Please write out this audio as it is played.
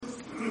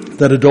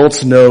that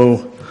adults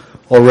know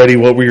already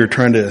what we are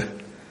trying to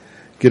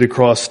get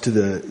across to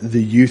the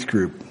youth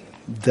group,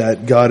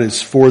 that God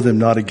is for them,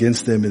 not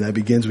against them, and that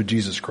begins with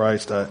Jesus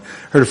Christ. I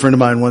heard a friend of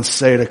mine once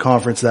say at a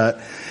conference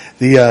that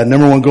the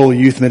number one goal of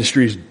youth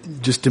ministry is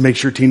just to make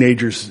sure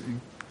teenagers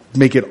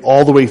make it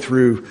all the way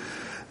through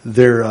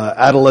their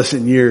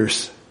adolescent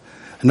years.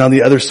 And on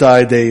the other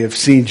side, they have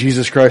seen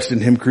Jesus Christ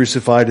and Him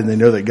crucified, and they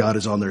know that God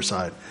is on their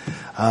side.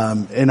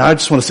 And I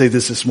just want to say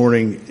this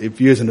morning,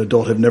 if you as an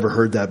adult have never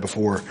heard that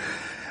before,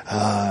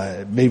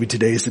 maybe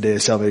today is the day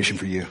of salvation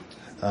for you.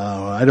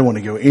 I don't want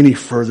to go any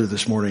further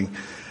this morning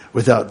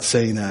without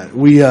saying that.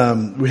 We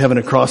have an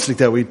acrostic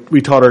that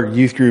we taught our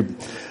youth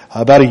group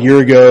about a year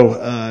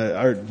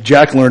ago.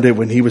 Jack learned it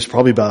when he was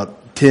probably about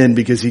 10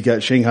 because he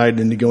got shanghaied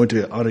into going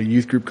on a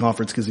youth group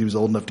conference because he was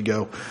old enough to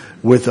go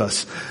with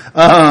us.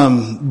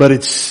 But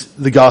it's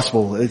the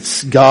gospel.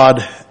 It's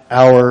God,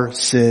 our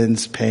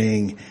sins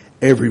paying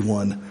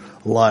everyone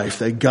life.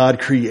 That God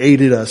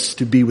created us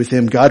to be with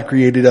Him. God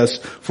created us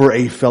for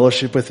a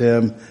fellowship with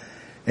Him.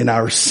 And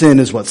our sin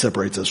is what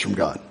separates us from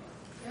God.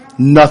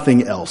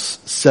 Nothing else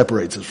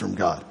separates us from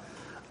God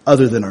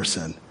other than our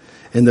sin.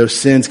 And those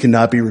sins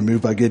cannot be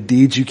removed by good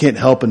deeds. You can't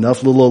help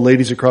enough little old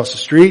ladies across the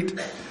street.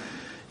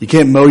 You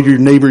can't mow your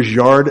neighbor's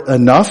yard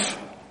enough.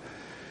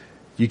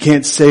 You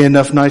can't say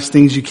enough nice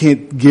things. You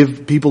can't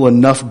give people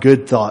enough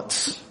good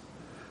thoughts.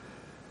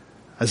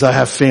 As I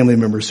have family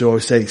members who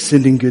always say,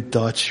 sending good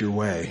thoughts your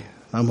way.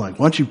 I'm like,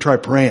 why don't you try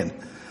praying?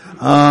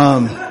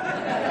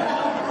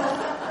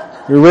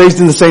 We were raised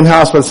in the same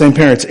house by the same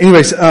parents.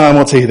 Anyways, I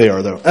won't say who they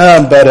are though.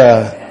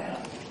 But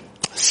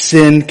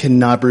sin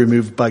cannot be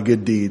removed by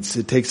good deeds.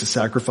 It takes a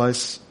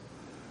sacrifice.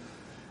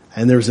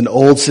 And there's an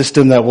old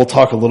system that we'll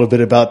talk a little bit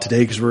about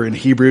today because we're in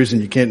Hebrews,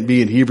 and you can't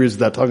be in Hebrews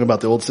without talking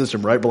about the old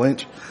system, right,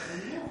 Blanche?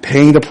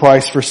 Paying the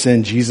price for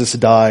sin, Jesus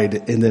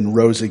died and then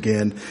rose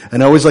again.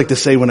 And I always like to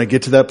say when I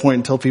get to that point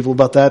and tell people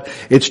about that,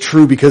 it's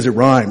true because it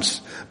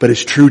rhymes, but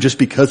it's true just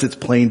because it's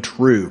plain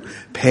true.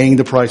 Paying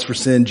the price for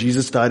sin,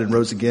 Jesus died and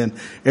rose again.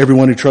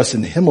 Everyone who trusts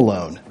in Him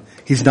alone.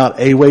 He's not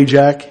a way,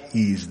 Jack.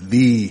 He's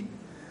the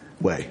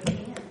way.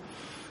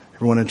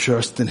 Everyone who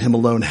trusts in Him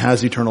alone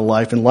has eternal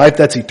life. And life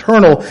that's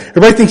eternal,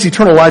 everybody thinks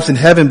eternal life's in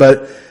heaven,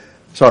 but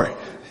sorry,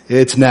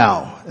 it's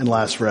now and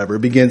lasts forever.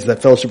 It begins,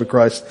 that fellowship with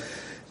Christ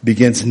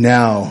begins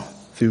now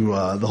through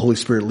the Holy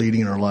Spirit leading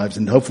in our lives.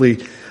 And hopefully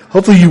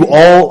you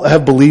all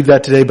have believed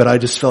that today, but I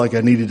just felt like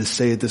I needed to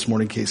say it this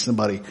morning in case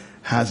somebody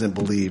hasn't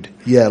believed.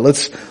 Yeah,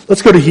 let's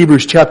go to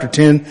Hebrews chapter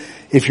 10.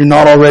 If you're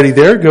not already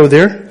there, go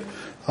there.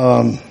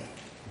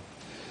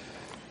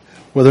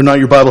 Whether or not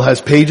your Bible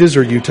has pages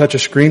or you touch a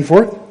screen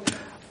for it.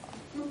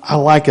 I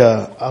like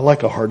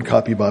a hard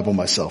copy Bible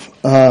myself.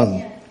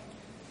 Here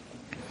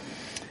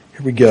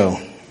we go.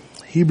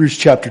 Hebrews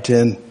chapter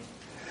 10.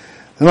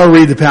 And I'll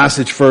read the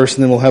passage first,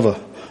 and then we'll have a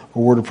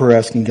word of prayer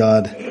asking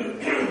God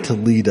to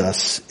lead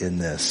us in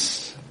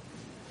this.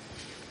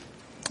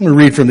 I'm going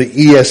to read from the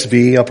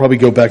ESV. I'll probably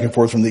go back and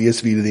forth from the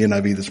ESV to the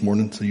NIV this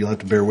morning, so you'll have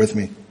to bear with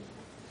me.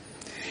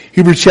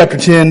 Hebrews chapter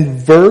 10,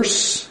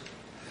 verse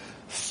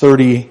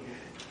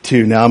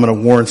 32. Now I'm going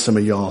to warn some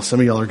of y'all. Some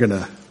of y'all are going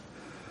to,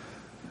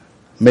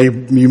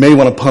 you may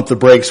want to pump the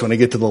brakes when I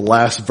get to the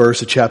last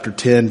verse of chapter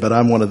 10, but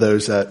I'm one of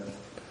those that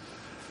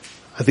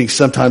I think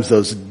sometimes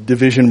those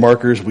division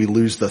markers, we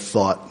lose the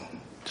thought.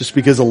 Just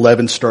because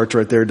 11 starts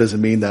right there doesn't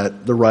mean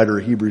that the writer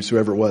of Hebrews,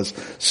 whoever it was,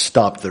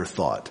 stopped their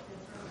thought.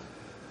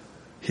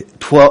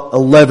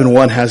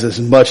 11:1 has as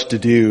much to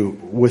do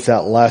with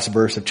that last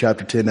verse of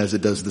chapter 10 as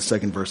it does the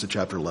second verse of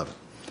chapter 11.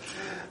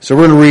 So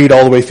we're going to read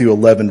all the way through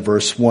 11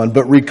 verse 1.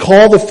 But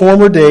recall the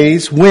former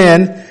days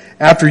when,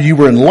 after you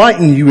were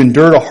enlightened, you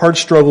endured a hard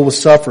struggle with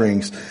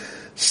sufferings,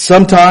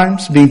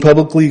 sometimes being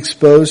publicly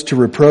exposed to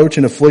reproach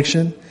and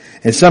affliction,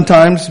 and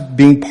sometimes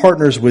being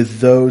partners with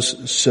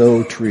those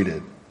so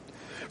treated.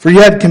 For you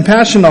had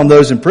compassion on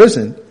those in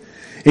prison,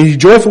 and you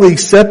joyfully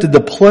accepted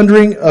the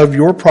plundering of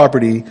your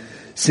property,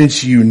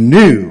 since you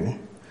knew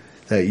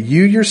that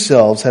you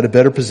yourselves had a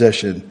better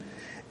possession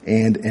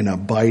and an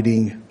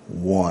abiding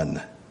one.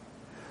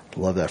 I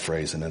love that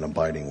phrase, and an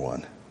abiding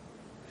one.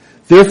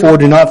 Therefore,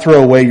 do not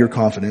throw away your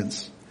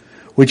confidence,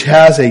 which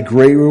has a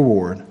great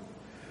reward,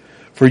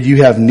 for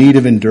you have need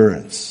of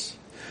endurance,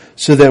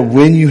 so that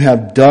when you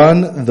have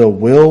done the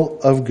will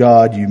of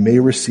God, you may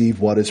receive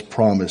what is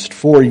promised.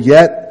 For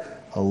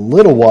yet a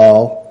little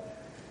while,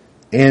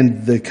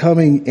 and the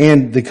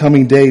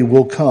coming day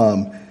will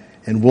come,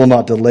 and will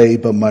not delay,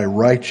 but my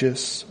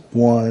righteous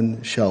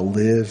one shall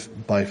live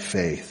by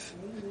faith.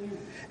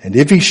 And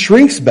if he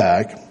shrinks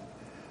back,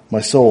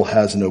 my soul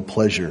has no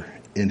pleasure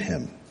in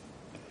him.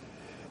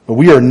 But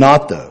we are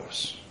not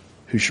those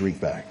who shrink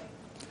back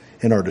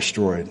and are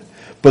destroyed,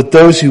 but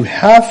those who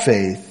have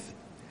faith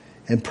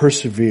and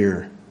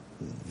persevere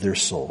their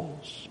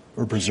souls,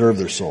 or preserve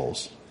their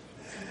souls.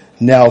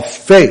 Now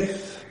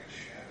faith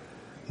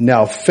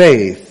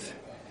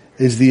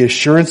is the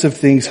assurance of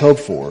things hoped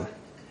for,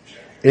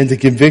 and the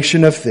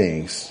conviction of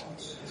things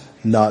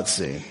not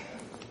seen.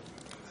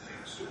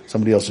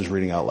 Somebody else is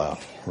reading out loud.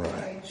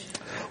 Right.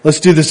 Let's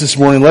do this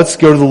morning. Let's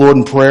go to the Lord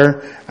in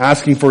prayer,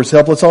 asking for His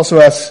help. Let's also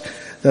ask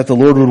that the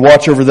Lord would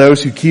watch over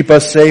those who keep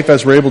us safe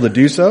as we're able to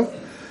do so.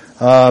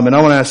 And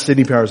I want to ask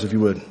Sydney Powers if you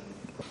would.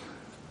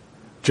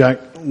 Jack,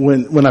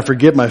 when I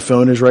forget my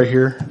phone is right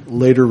here,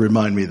 later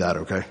remind me of that,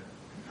 okay?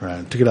 All right,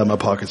 I took it out of my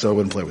pocket so I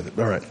wouldn't play with it.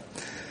 All right.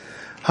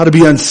 How to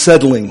be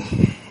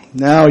unsettling.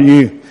 Now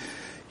you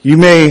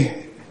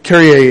may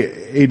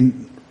carry a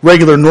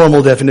regular,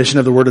 normal definition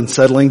of the word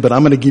unsettling, but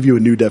I'm going to give you a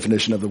new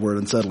definition of the word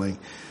unsettling.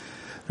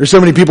 There's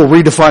so many people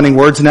redefining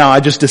words now, I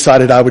just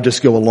decided I would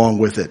just go along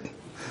with it.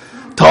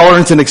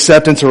 Tolerance and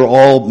acceptance are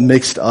all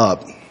mixed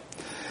up.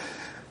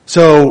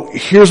 So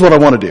here's what I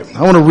want to do.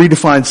 I want to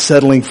redefine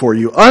settling for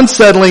you.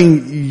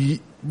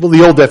 Unsettling, well,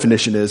 the old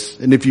definition is,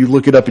 and if you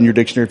look it up in your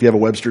dictionary, if you have a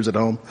Webster's at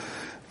home,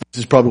 this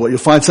is probably what you'll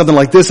find, something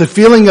like this: a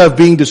feeling of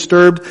being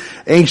disturbed,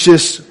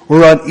 anxious,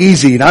 or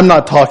uneasy. And I'm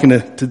not talking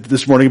to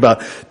this morning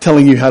about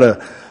telling you how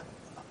to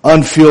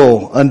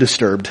unfeel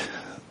undisturbed,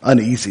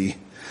 uneasy.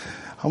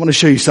 I want to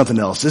show you something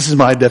else. This is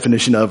my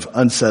definition of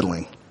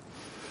unsettling.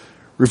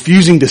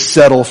 Refusing to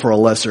settle for a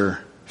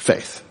lesser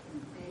faith.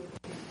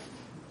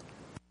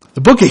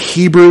 The book of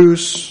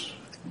Hebrews,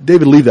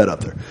 David, leave that up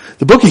there.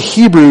 The book of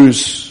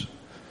Hebrews,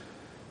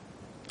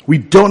 we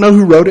don't know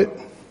who wrote it.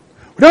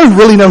 We don't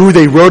really know who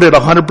they wrote it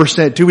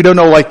 100% to. We don't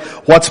know like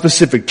what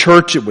specific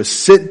church it was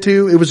sent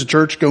to. It was a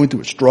church going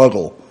through a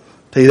struggle.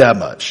 I'll tell you that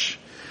much.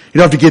 You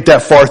don't have to get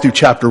that far through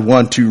chapter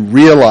 1 to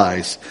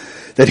realize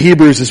that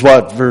Hebrews is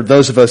what, for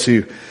those of us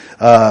who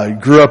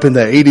grew up in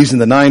the 80s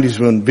and the 90s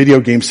when video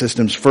game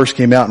systems first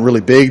came out and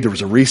really big, there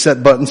was a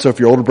reset button. So if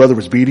your older brother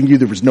was beating you,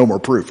 there was no more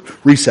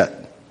proof. Reset.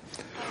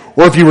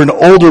 Or if you were an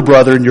older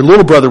brother and your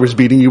little brother was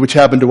beating you, which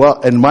happened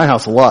to in my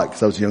house a lot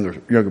because I was a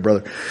younger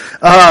brother,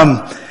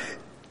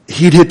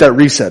 he'd hit that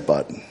reset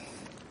button.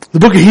 The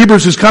book of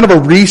Hebrews is kind of a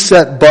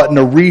reset button,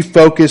 a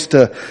refocus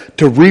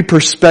to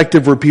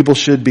re-perspective where people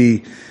should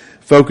be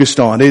focused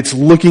on. It's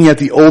looking at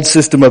the old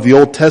system of the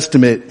Old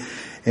Testament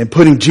and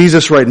putting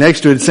Jesus right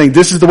next to it and saying,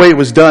 this is the way it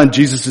was done.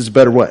 Jesus is a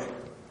better way.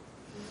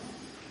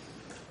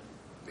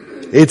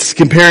 It's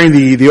comparing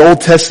the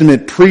Old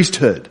Testament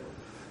priesthood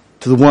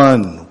to the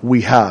one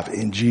we have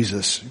in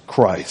Jesus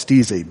Christ.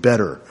 He's a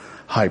better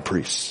high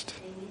priest.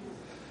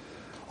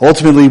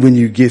 Ultimately, when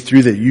you get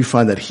through that, you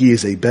find that He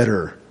is a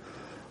better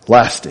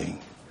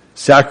lasting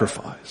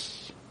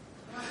sacrifice.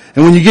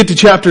 And when you get to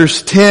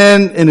chapters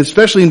 10 and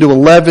especially into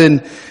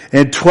 11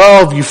 and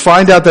 12, you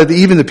find out that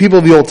even the people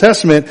of the Old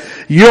Testament,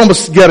 you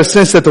almost get a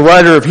sense that the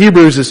writer of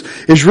Hebrews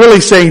is really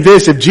saying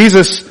this: if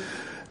Jesus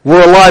were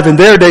alive in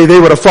their day, they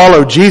would have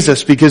followed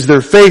Jesus because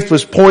their faith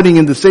was pointing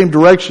in the same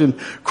direction.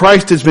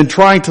 Christ has been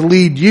trying to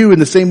lead you in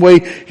the same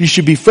way you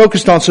should be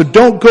focused on. So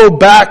don't go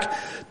back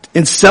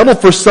and settle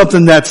for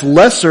something that's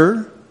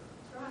lesser.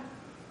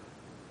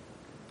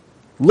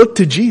 Look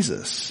to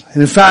Jesus.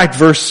 And in fact,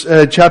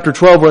 chapter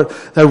 12, what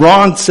that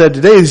Ron said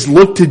today is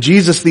look to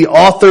Jesus, the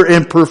author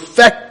and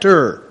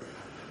perfecter,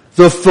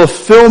 the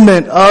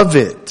fulfillment of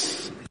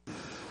it.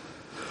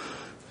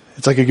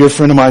 It's like a good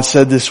friend of mine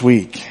said this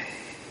week,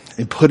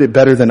 and put it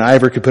better than I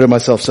ever could put it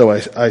myself, so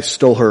I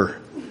stole her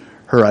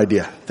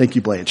idea. Thank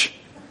you, Blanche.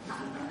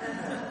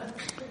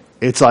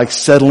 It's like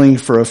settling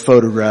for a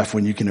photograph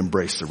when you can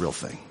embrace the real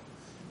thing.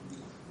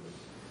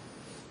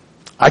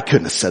 I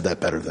couldn't have said that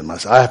better than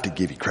myself. I have to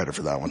give you credit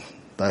for that one.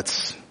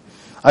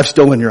 I've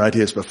stolen your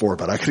ideas before,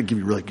 but I could give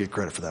you really good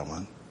credit for that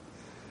one.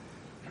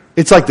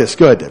 It's like this.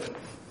 Go ahead, David.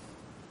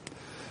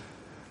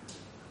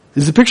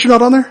 Is the picture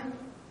not on there?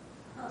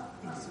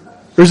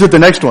 Or is it the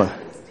next one?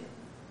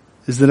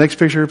 Is the next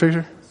picture a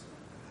picture?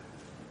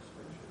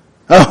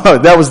 Oh,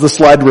 that was the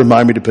slide to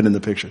remind me to put in the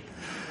picture.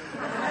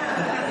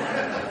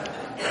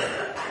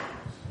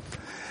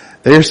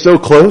 They are so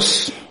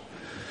close.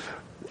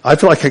 I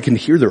feel like I can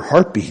hear their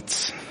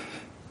heartbeats.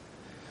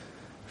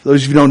 For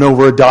those of you who don't know,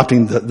 we're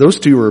adopting those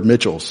two are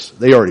Mitchells.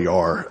 They already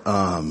are.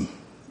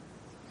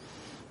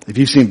 If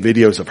you've seen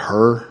videos of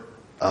her,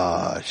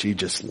 she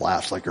just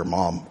laughs like her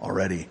mom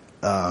already.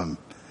 And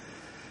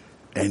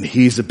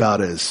he's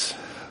about as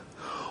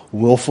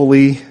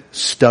willfully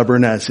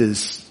stubborn as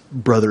his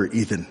brother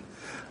Ethan.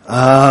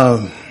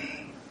 Right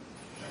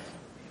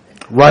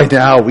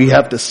now, we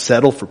have to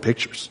settle for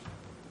pictures.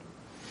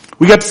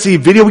 We got to see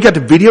video. We got to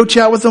video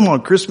chat with them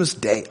on Christmas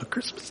Day. On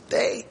Christmas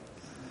Day.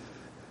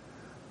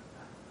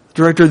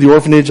 Director of the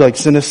orphanage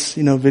sent us,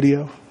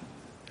 video.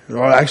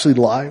 Or actually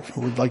live.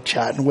 We're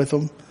chatting with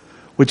them,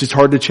 which is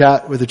hard to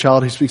chat with a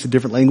child who speaks a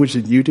different language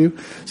than you do.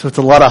 So it's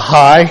a lot of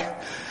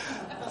hi,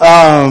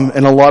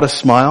 and a lot of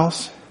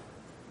smiles.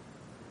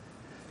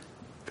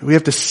 But we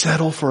have to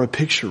settle for a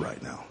picture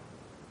right now.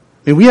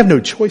 We have no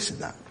choice in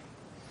that.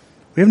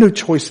 We have no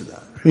choice in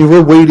that.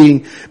 We're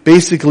waiting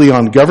basically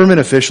on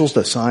government officials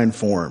to sign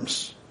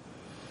forms.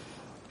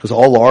 Because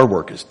all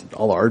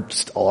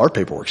our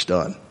paperwork's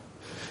done.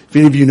 If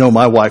any of you know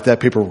my wife, that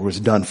paperwork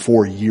was done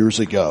 4 years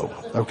ago.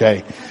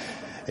 Okay?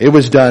 It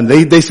was done.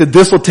 They said,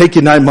 this will take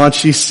you 9 months.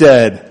 She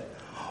said,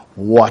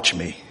 watch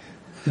me.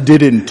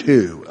 Did it in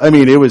 2.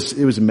 It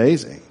was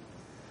amazing.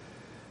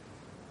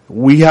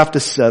 we have to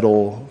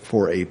settle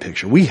for a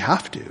picture. We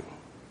have to.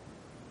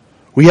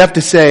 We have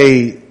to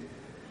say,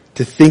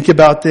 to think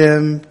about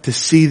them, to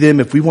see them,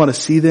 if we want to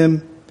see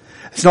them.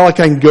 It's not like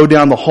I can go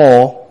down the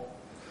hall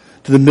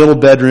to the middle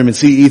bedroom and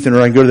see Ethan,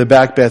 or I can go to the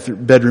back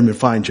bedroom and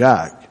find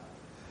Jack.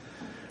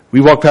 We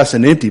walk past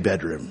an empty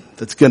bedroom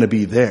that's going to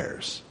be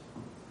theirs.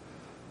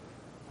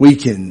 We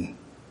can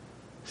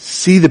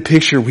see the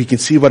picture, we can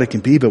see what it can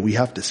be, but we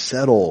have to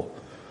settle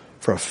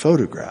for a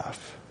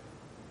photograph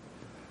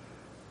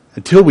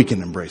until we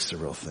can embrace the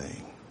real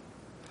thing.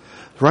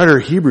 The writer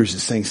of Hebrews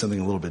is saying something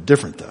a little bit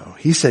different, though.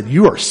 He said,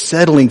 you are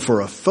settling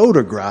for a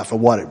photograph of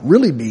what it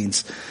really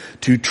means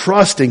to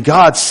trust in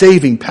God's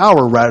saving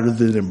power rather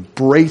than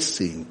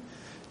embracing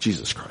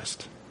Jesus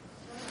Christ.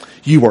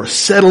 You are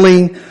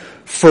settling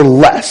for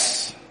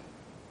less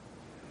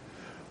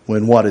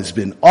when what has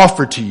been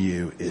offered to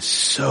you is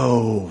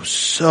so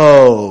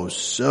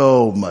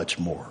much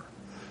more.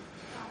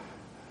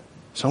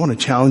 So I want to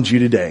challenge you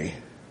today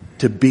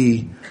to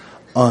be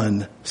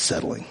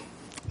unsettling.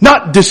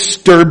 Not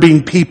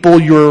disturbing people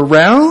you're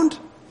around.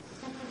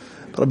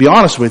 But I'll be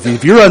honest with you,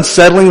 if you're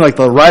unsettling like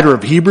the writer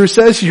of Hebrews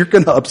says, you're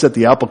going to upset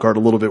the apple cart a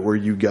little bit where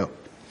you go.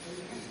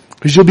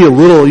 Because you'll be I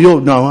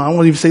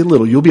won't even say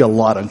little, you'll be a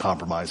lot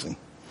uncompromising.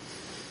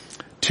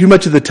 Too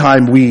much of the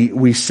time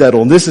we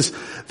settle. And this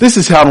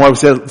is how and why we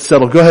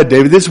settle. Go ahead,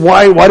 David. This is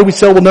why do we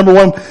settle? Well, number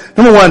one,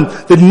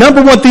 the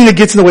number one thing that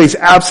gets in the way is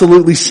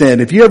absolutely sin.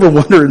 If you ever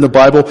wonder in the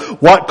Bible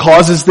what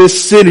causes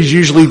this, sin is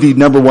usually the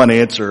number one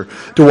answer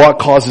to what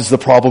causes the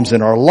problems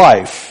in our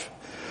life.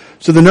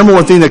 So the number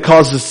one thing that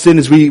causes sin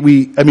is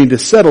to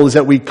settle is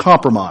that we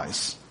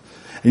compromise.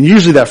 And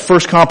usually that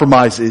first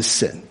compromise is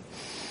sin.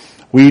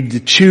 We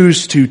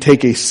choose to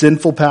take a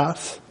sinful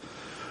path.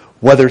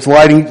 Whether it's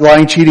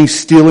lying, cheating,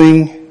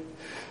 stealing,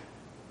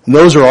 and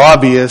those are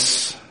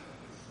obvious,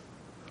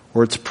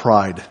 or it's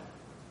pride,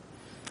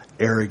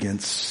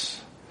 arrogance.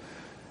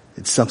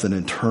 It's something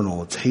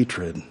internal. It's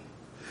hatred.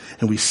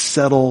 And we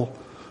settle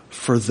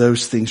for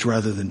those things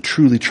rather than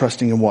truly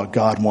trusting in what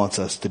God wants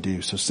us to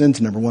do. So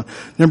sin's number one.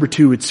 Number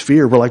two, it's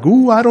fear. We're like,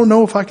 I don't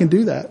know if I can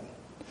do that.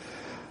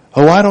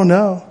 Oh, I don't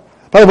know.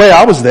 By the way,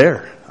 I was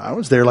there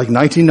like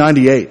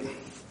 1998.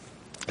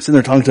 Sitting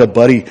there talking to a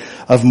buddy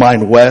of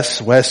mine,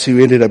 Wes,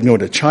 who ended up going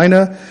to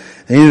China,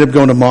 and ended up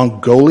going to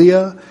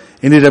Mongolia,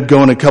 ended up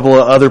going to a couple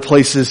of other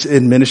places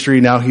in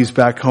ministry. Now he's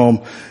back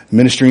home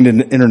ministering to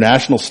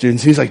international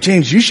students. He's like,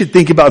 James, you should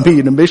think about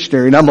being a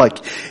missionary. And I'm like,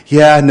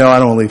 yeah, no, I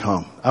don't want to leave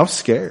home. I was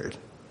scared.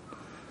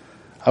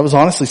 I was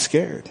honestly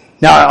scared.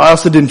 Now, I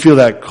also didn't feel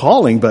that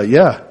calling, but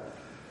yeah,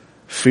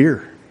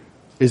 fear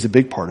is a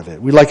big part of it.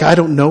 I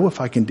don't know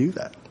if I can do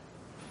that.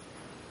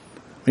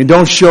 I mean,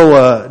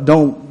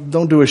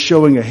 don't do a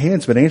showing of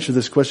hands, but answer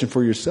this question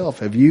for yourself.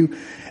 Have you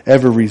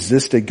ever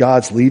resisted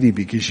God's leading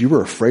because you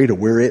were afraid of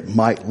where it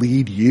might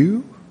lead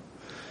you?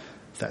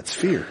 That's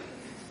fear.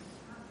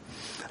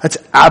 That's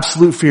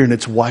absolute fear, and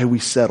it's why we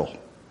settle.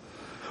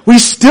 We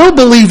still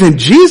believe in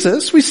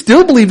Jesus. We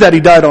still believe that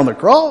He died on the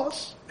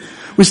cross.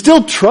 We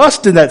still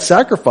trust in that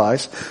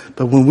sacrifice.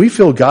 But when we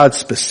feel God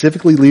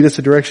specifically lead us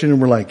a direction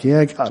and we're like,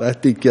 yeah, God, I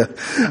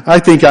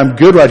think I'm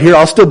good right here.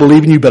 I'll still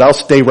believe in you, but I'll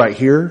stay right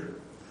here.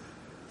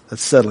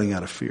 That's settling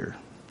out of fear.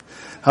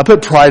 I'll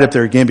put pride up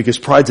there again because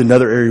pride's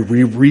another area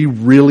we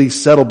really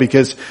settle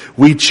because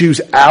we choose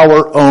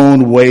our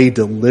own way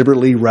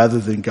deliberately rather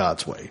than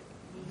God's way.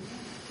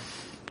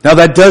 Now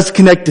that does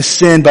connect to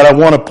sin, but I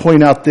want to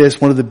point out this.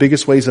 One of the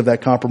biggest ways of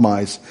that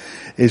compromise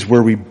is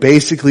where we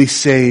basically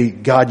say,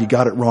 God, you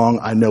got it wrong.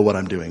 I know what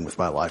I'm doing with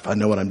my life. I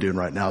know what I'm doing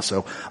right now,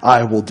 so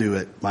I will do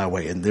it my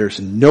way. And there's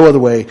no other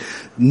way,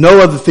 no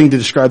other thing to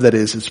describe that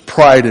is. It's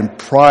pride, and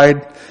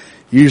pride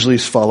usually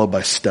is followed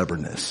by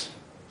stubbornness.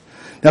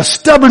 Now,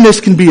 stubbornness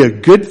can be a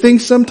good thing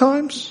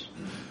sometimes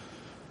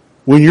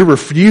when you're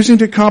refusing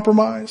to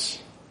compromise.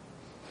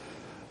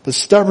 But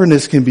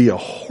stubbornness can be a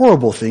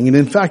horrible thing. And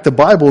in fact, the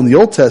Bible in the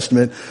Old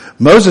Testament,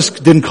 Moses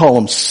didn't call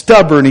them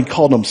stubborn, he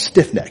called them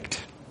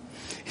stiff-necked.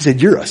 He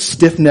said, you're a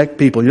stiff-necked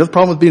people. You know the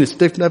problem with being a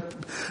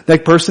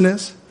stiff-necked person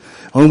is?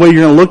 The only way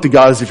you're going to look to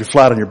God is if you're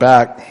flat on your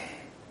back.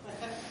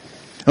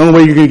 The only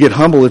way you're going to get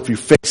humble if your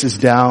face is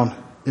down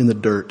in the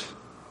dirt.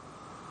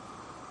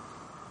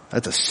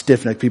 That's a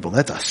stiff-necked people.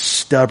 That's a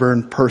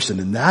stubborn person.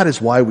 And that is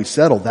why we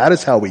settle. That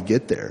is how we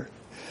get there.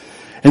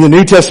 In the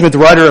New Testament, the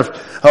writer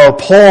of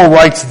Paul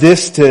writes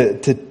this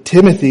to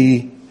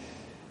Timothy,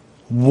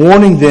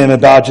 warning them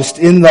about just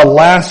in the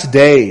last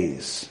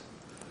days.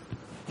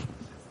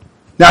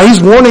 Now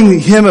he's warning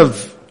him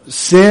of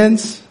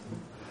sins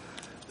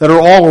that are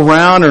all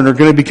around and are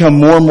going to become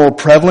more and more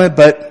prevalent.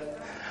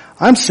 But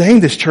I'm saying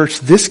this,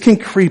 church, this can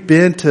creep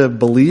into a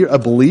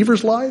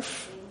believer's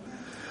life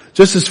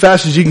just as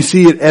fast as you can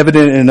see it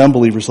evident in an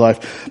unbeliever's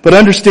life. But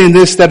understand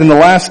this, that in the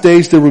last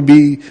days there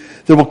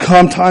will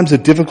come times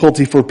of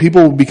difficulty, for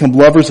people will become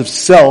lovers of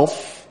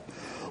self,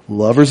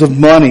 lovers of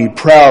money,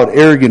 proud,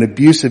 arrogant,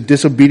 abusive,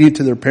 disobedient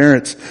to their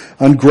parents,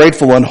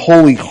 ungrateful,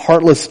 unholy,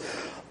 heartless,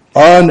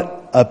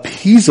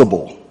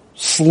 unappeasable,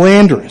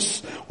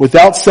 slanderous,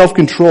 without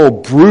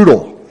self-control,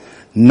 brutal,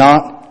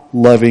 not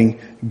loving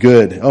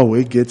good. Oh,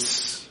 it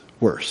gets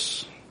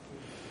worse.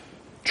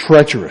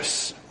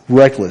 Treacherous,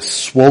 reckless,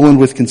 swollen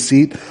with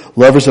conceit,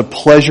 lovers of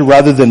pleasure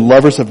rather than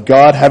lovers of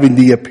God, having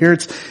the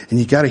appearance, and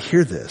you got to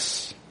hear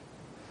this.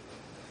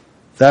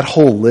 That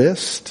whole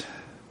list,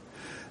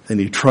 then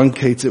he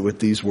truncates it with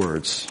these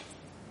words.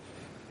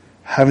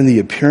 Having the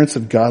appearance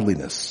of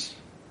godliness,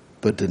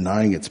 but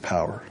denying its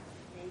power.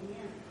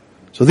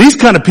 So these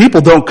kind of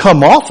people don't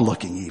come off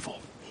looking evil.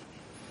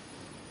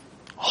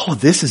 All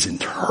of this is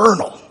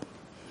internal.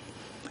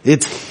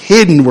 It's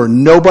hidden where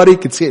nobody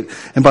can see it.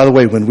 And by the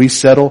way, when we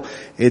settle,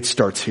 it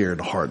starts here in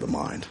the heart of the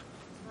mind.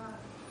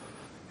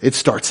 It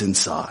starts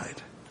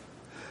inside.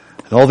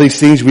 And all these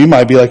things we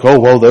might be like, oh,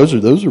 well, those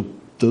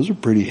are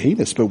pretty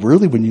heinous. But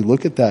really, when you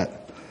look at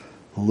that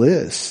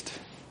list,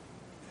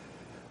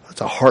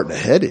 that's a heart and a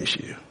head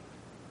issue.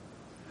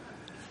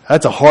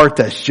 That's a heart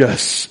that's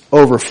just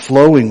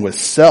overflowing with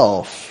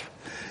self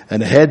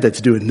and a head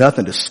that's doing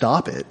nothing to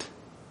stop it.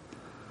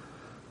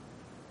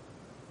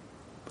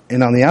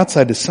 And on the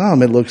outside to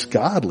some, it looks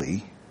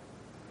godly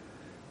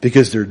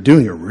because they're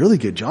doing a really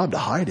good job to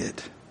hide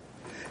it.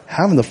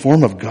 Having the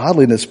form of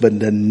godliness, but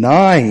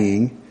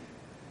denying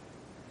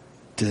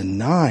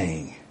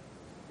the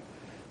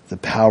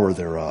power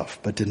thereof,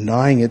 but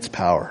denying its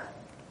power.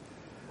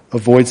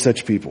 Avoid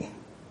such people.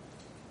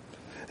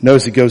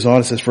 Notice it goes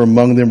on, it says, for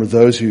among them are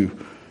those who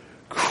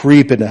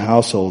creep into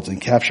households and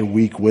capture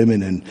weak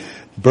women and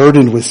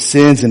burdened with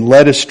sins and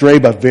led astray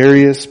by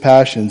various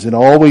passions and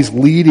always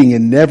leading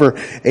and never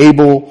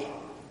able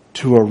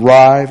to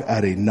arrive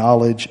at a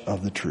knowledge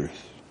of the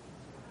truth.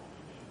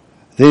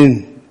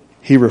 Then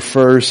he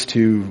refers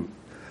to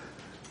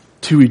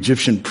two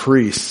Egyptian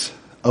priests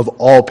of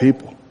all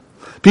people.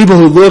 People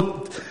who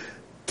looked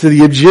to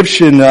the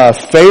Egyptian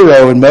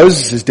Pharaoh in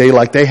Moses' day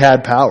like they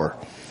had power.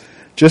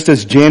 Just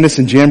as Jannes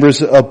and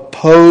Jambres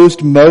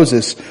opposed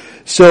Moses,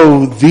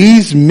 so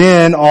these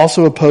men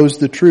also opposed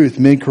the truth,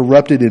 men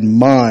corrupted in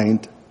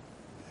mind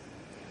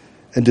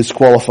and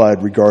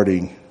disqualified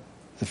regarding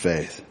the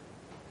faith.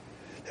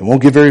 They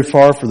won't get very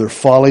far, for their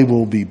folly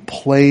will be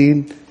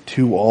plain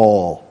to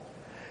all,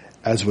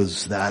 as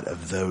was that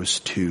of those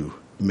two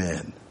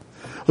men.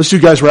 Those two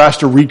guys were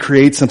asked to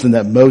recreate something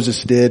that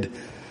Moses did.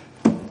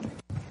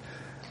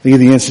 Think of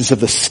the instance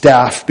of the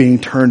staff being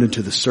turned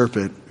into the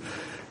serpent.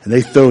 And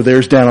they throw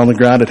theirs down on the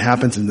ground, it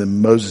happens, and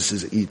then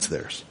Moses eats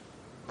theirs.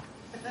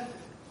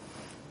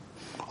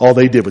 All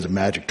they did was a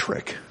magic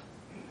trick.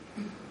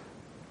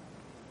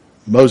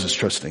 Moses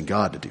trusted in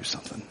God to do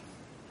something.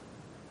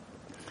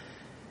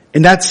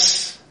 And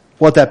that's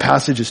what that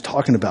passage is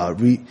talking about.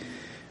 We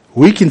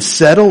can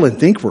settle and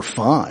think we're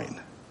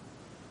fine.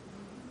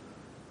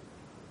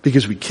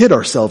 Because we kid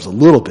ourselves a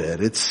little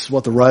bit. It's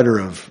what the writer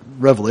of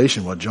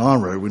Revelation, what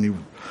John wrote when he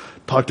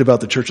talked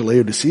about the church of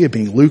Laodicea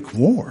being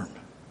lukewarm.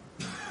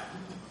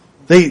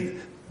 They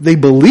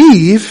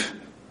believe,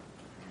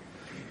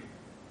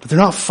 but they're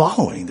not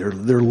following. They're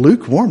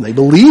lukewarm. They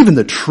believe in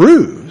the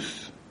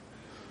truth.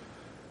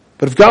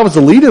 But if God was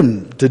to lead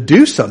them to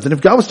do something, if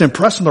God was to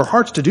impress on their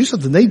hearts to do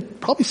something, they'd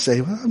probably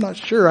say, well, I'm not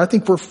sure. I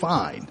think we're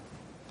fine.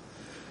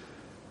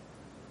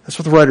 That's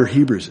what the writer of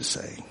Hebrews is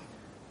saying.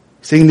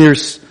 He's saying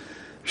there's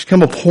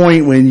come a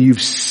point when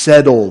you've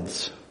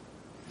settled.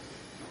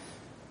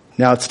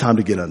 Now it's time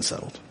to get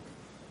unsettled.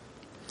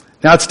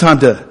 Now it's time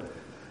to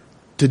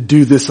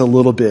do this a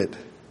little bit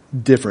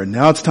different.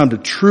 Now it's time to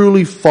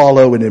truly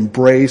follow and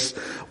embrace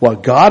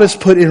what God has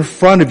put in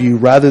front of you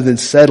rather than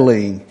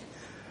settling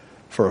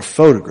for a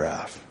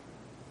photograph.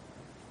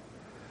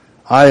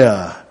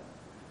 I'm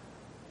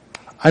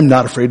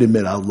not afraid to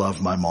admit I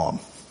love my mom.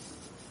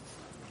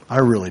 I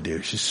really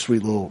do. She's a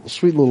sweet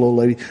little old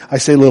lady. I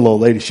say little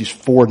old lady, she's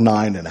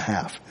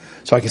 4'9.5".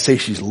 So I can say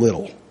she's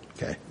little.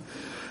 Okay.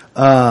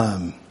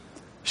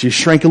 She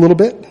shrank a little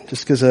bit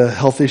just because of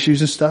health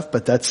issues and stuff,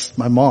 but that's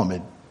my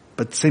mom.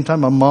 But at the same time,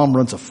 my mom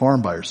runs a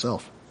farm by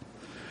herself.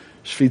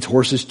 She feeds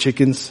horses,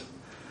 chickens.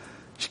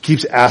 She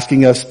keeps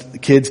asking us, the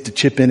kids, to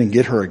chip in and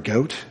get her a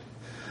goat.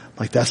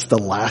 Like that's the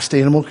last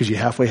animal because you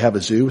halfway have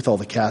a zoo with all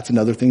the cats and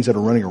other things that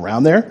are running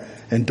around there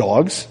and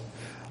dogs.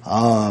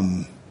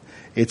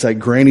 It's like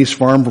Granny's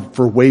farm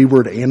for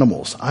wayward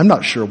animals. I'm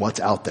not sure what's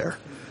out there.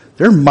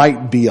 There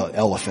might be an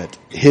elephant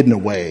hidden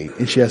away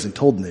and she hasn't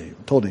told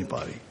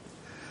anybody.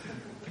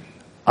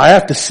 I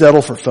have to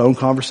settle for phone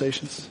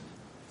conversations.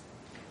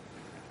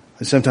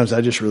 And sometimes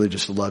I just really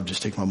love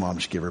just take my mom and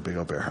just give her a big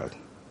old bear hug.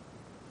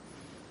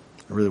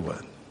 I really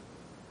would.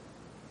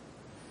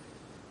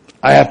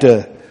 I have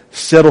to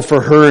settle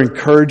for her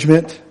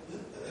encouragement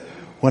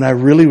when I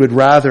really would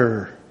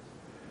rather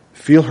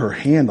feel her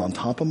hand on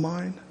top of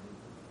mine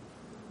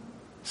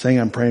saying,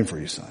 I'm praying for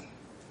you, son.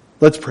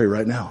 Let's pray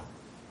right now.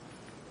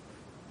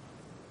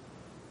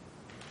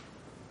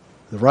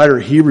 The writer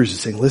of Hebrews is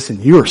saying,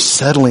 listen, you are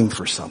settling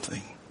for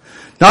something.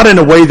 Not in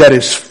a way that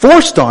is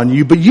forced on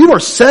you, but you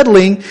are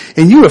settling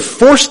and you have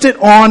forced it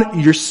on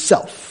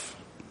yourself.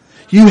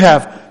 You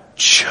have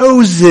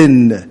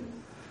chosen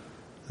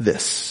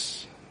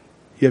this.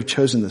 You have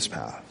chosen this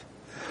path.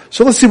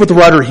 So let's see what the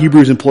writer of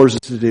Hebrews implores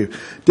us to do.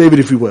 David,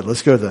 if you would,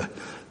 let's go to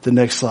the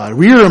next slide.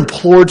 We are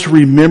implored to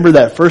remember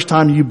that first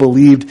time you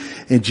believed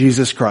in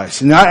Jesus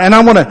Christ. And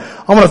I want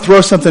to throw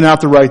something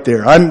out there right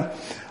there.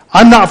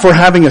 I'm not for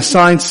having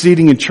assigned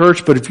seating in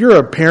church, but if you're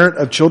a parent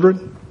of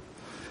children,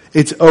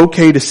 it's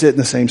okay to sit in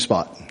the same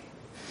spot.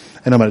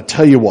 And I'm going to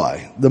tell you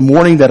why. The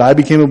morning that I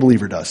became a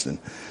believer, Dustin,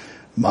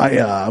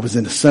 I was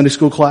in a Sunday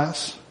school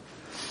class,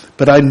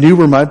 but I knew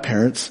where my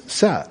parents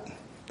sat.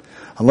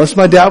 Unless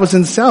my dad was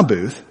in the sound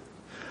booth,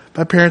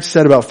 my parents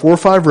sat about 4 or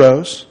 5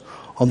 rows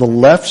on the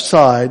left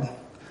side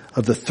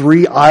of the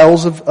 3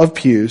 aisles of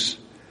pews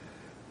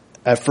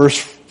at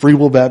First Free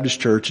Will Baptist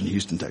Church in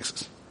Houston,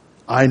 Texas.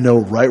 I know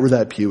right where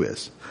that pew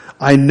is.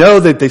 I know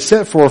that they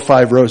sat 4 or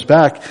 5 rows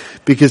back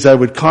because I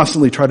would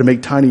constantly try to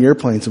make tiny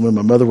airplanes, and when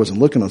my mother wasn't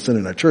looking on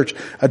Sunday night church,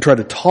 I'd try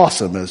to toss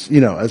them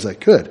as I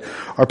could.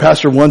 Our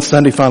pastor one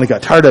Sunday finally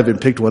got tired of it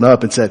and picked one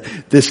up and said,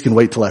 "This can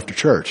wait till after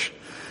church,"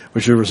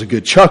 which there was a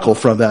good chuckle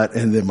from that.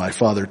 And then my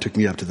father took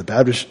me up to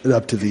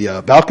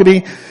the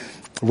balcony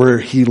where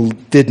he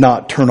did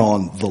not turn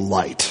on the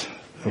light.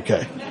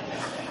 Okay.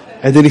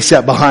 And then he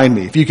sat behind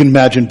me. If you can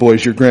imagine,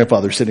 boys, your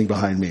grandfather sitting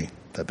behind me,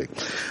 that big.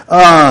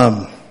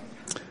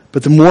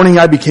 But the morning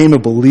I became a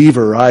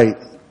believer, I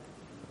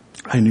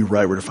knew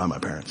right where to find my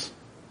parents.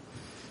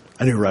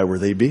 I knew right where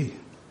they'd be,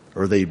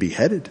 or they'd be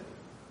headed.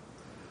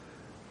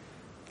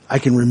 I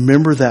can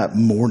remember that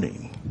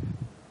morning.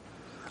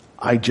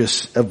 I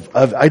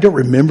don't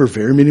remember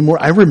very many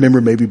more. I remember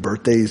maybe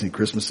birthdays and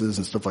Christmases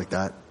and stuff like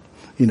that.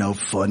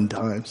 Fun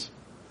times.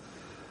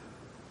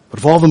 But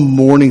of all the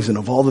mornings and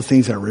of all the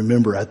things I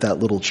remember at that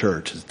little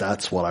church,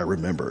 that's what I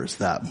remember is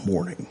that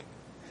morning.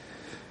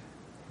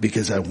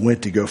 Because I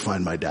went to go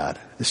find my dad.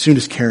 As soon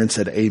as Karen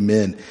said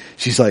amen,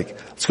 she's like,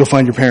 "Let's go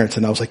find your parents."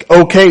 And I was like,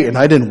 "Okay." And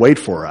I didn't wait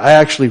for her. I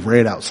actually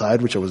ran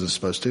outside, which I wasn't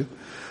supposed to.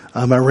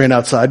 I ran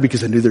outside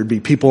because I knew there'd be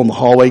people in the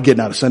hallway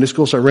getting out of Sunday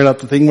school. So I ran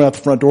out went out the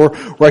front door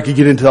where I could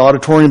get into the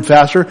auditorium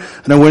faster.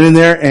 And I went in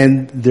there,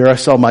 and there I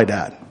saw my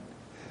dad.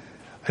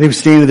 And he was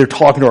standing there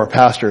talking to our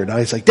pastor. And I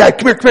was like, "Dad,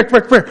 come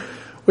here.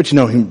 Which,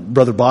 him,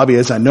 Brother Bobby,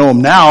 as I know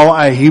him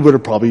now, he would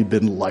have probably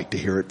been like to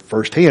hear it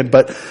firsthand.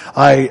 But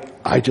I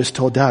just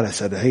told Dad, I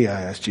said, "Hey,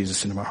 I asked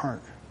Jesus into my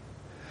heart."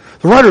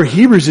 The writer of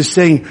Hebrews is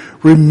saying,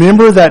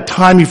 remember that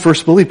time you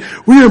first believed.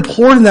 We are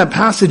implored in that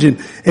passage. In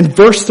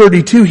verse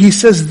 32, he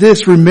says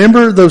this,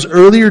 remember those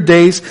earlier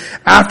days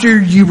after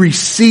you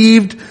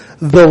received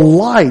the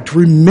light.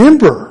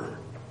 Remember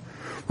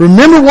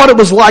what it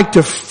was like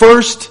to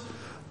first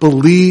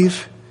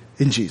believe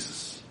in Jesus.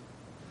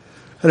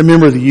 I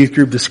remember the youth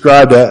group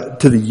described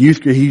to the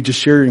youth group, he just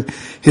sharing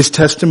his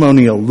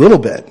testimony a little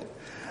bit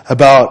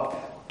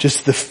about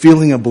just the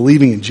feeling of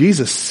believing in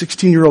Jesus.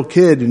 16-year-old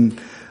kid, and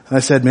I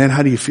said, "Man,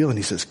 how do you feel?" And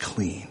he says,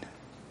 "Clean.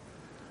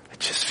 I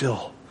just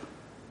feel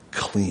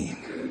clean."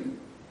 And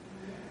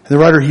the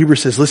writer of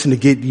Hebrews says, listen, to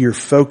get your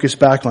focus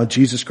back on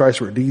Jesus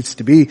Christ where it needs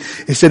to be,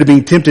 instead of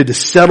being tempted to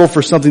settle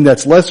for something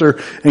that's lesser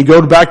and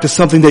go back to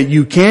something that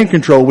you can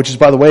control, which is,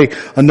 by the way,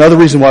 another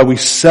reason why we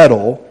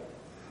settle.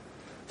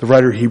 The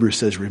writer of Hebrews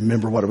says,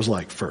 remember what it was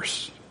like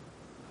first.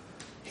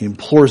 He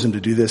implores him to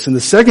do this. And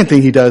the second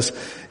thing he does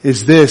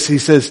is this. He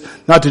says,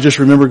 not to just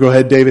remember, go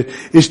ahead, David,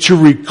 is to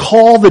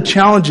recall the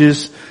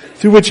challenges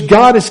through which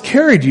God has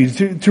carried you,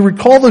 to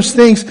recall those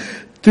things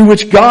through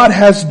which God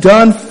has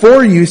done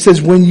for you. He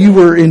says, when you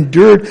were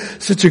endured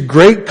such a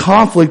great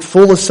conflict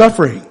full of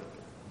suffering.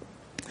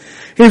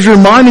 He's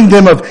reminding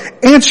them of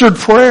answered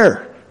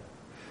prayer.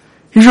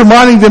 He's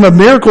reminding them of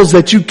miracles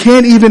that you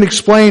can't even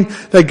explain,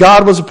 that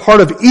God was a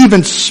part of,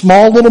 even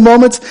small little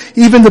moments,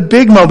 even the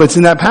big moments.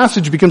 And that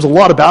passage becomes a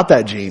lot about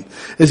that, Gene.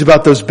 It's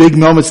about those big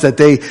moments that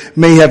they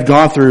may have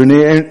gone through, and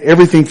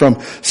everything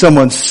from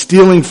someone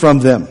stealing from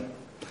them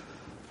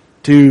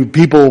to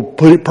people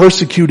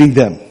persecuting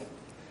them.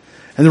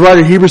 And the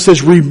writer of Hebrews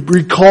says,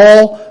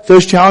 recall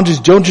those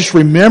challenges. Don't just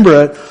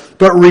remember it,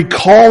 but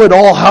recall it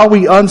all. How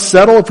we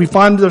unsettle, if we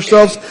find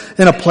ourselves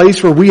in a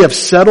place where we have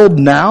settled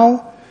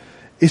now,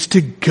 is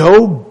to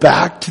go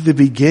back to the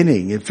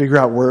beginning and figure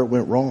out where it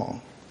went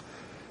wrong.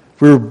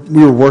 We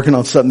were working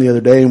on something the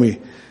other day, and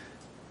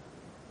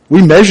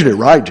we measured it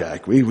right,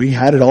 Jack. We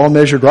had it all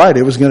measured right.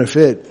 It was going to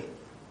fit.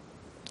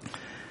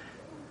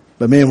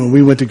 But man, when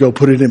we went to go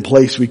put it in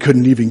place, we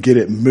couldn't even get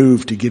it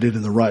moved to get it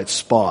in the right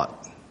spot.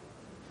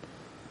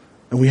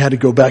 And we had to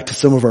go back to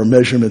some of our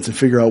measurements and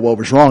figure out what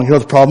was wrong. You know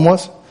what the problem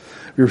was?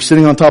 We were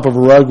sitting on top of a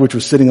rug, which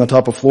was sitting on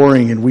top of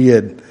flooring, and we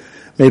had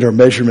made our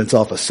measurements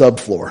off a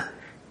subfloor.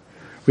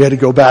 We had to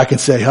go back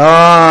and say,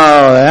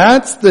 oh,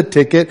 that's the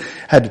ticket.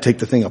 Had to take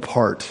the thing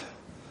apart.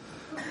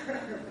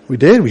 We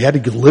did. We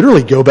had to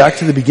literally go back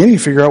to the beginning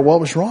and figure out what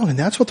was wrong. And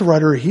that's what the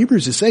writer of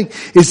Hebrews is saying.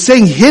 It's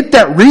saying hit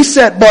that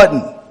reset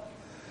button.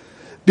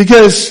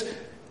 Because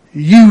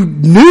you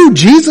knew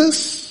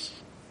Jesus.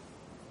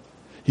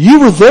 You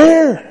were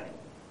there.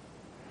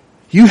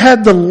 You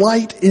had the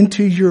light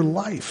into your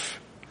life.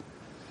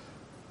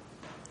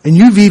 And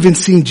you've even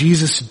seen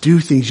Jesus do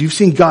things. You've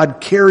seen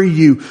God carry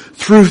you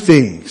through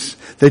things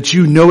that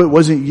you know it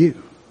wasn't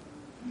you.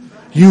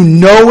 You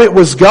know it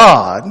was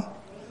God.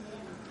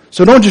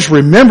 So don't just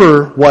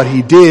remember what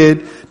he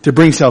did to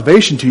bring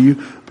salvation to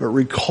you, but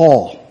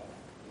recall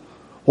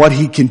what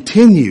he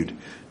continued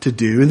to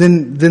do.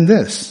 And then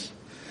this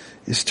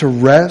is to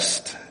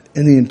rest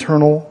in the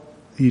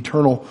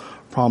eternal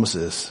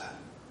promises.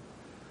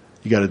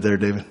 You got it there,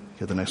 David? You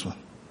got the next one?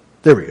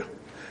 There we go.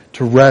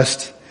 To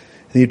rest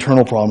in the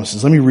eternal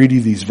promises. Let me read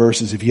you these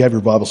verses. If you have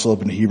your Bible still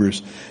open to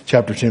Hebrews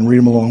chapter 10, read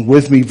them along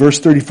with me. Verse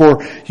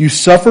 34, you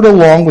suffered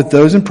along with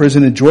those in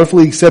prison and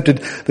joyfully accepted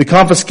the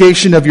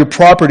confiscation of your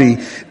property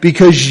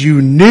because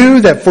you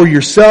knew that for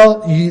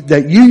yourself,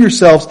 that you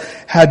yourselves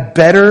had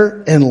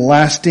better and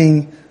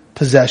lasting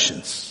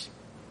possessions.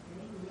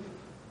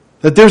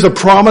 That there's a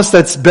promise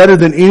that's better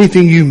than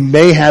anything you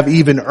may have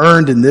even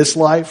earned in this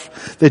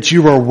life that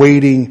you are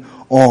waiting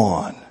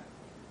on.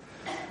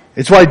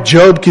 It's why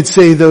Job could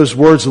say those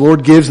words, the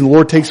Lord gives and the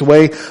Lord takes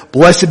away.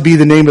 Blessed be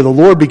the name of the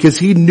Lord, because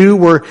he knew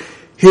where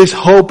his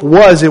hope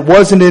was. It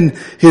wasn't in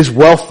his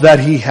wealth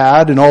that he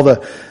had and all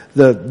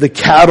the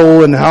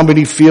cattle and how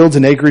many fields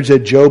and acreage that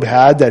Job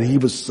had, that he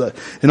was,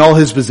 and all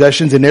his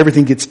possessions, and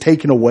everything gets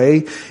taken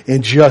away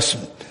in just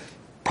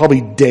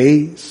probably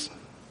days.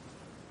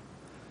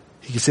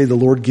 He could say the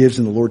Lord gives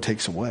and the Lord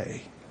takes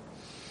away,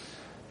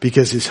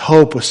 because his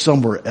hope was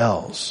somewhere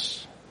else.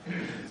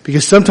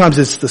 Because sometimes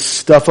it's the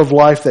stuff of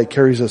life that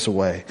carries us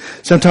away.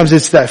 Sometimes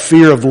it's that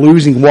fear of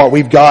losing what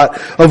we've got,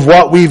 of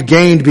what we've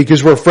gained,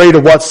 because we're afraid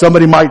of what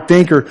somebody might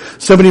think or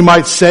somebody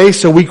might say.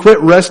 So we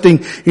quit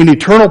resting in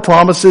eternal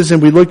promises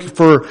and we look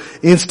for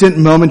instant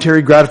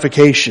momentary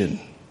gratification.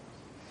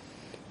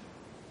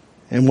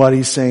 And what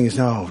he's saying is,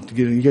 no,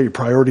 you get your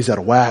priorities out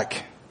of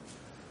whack.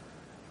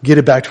 Get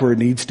it back to where it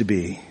needs to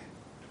be.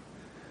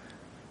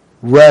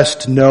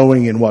 Rest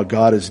knowing in what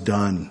God has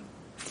done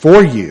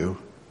for you.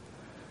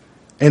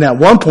 And at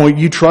one point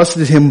you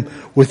trusted him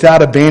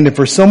without abandon.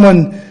 For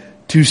someone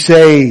to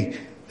say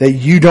that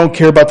you don't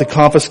care about the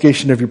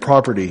confiscation of your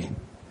property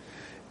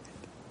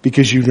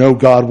because you know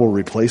God will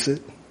replace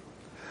it.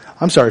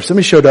 I'm sorry, if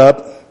somebody showed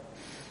up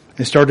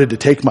and started to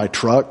take my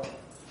truck,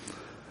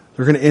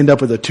 they're going to end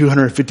up with a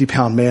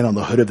 250-pound man on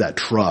the hood of that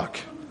truck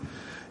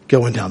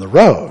going down the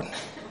road.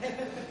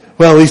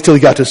 Well, at least till he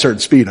got to a certain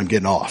speed, I'm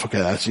getting off. Okay,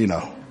 that's,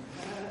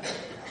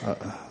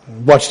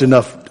 watched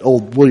enough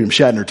old William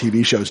Shatner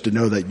TV shows to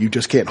know that you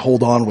just can't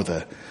hold on with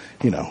a,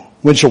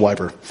 windshield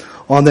wiper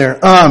on there.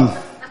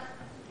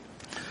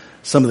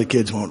 Some of the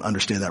kids won't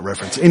understand that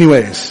reference.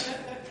 Anyways.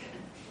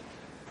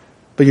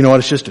 But you know what?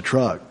 It's just a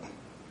truck.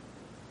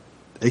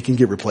 It can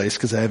get replaced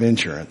because I have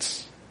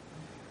insurance.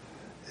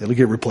 It'll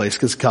get replaced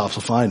because cops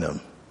will find them.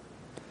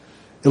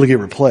 It'll get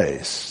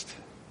replaced.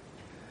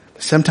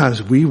 But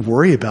sometimes we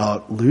worry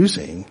about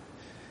losing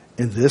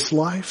in this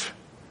life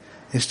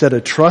instead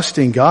of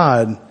trusting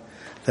God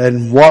that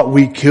what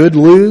we could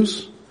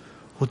lose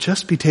will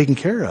just be taken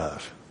care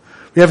of.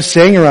 We have a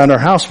saying around our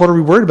house, what are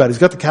we worried about? He's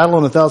got the cattle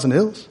on 1,000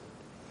 hills.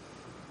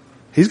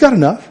 He's got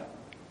enough.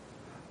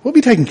 We'll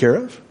be taken care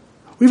of.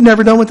 We've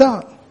never done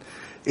without.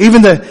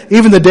 Even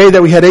the day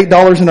that we had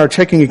 $8 in our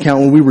checking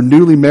account when we were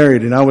newly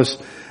married, and I was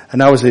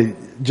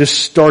just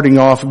starting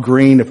off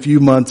green, a few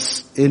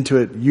months into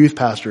it, youth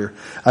pastor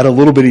at a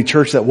little bitty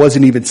church that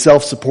wasn't even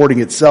self-supporting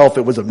itself.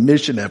 It was a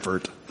mission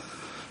effort.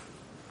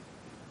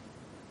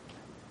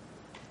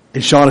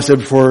 And Shauna said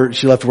before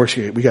she left work,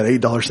 we got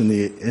 $8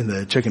 in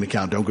the checking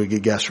account. Don't go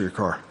get gas for your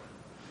car.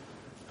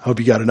 I hope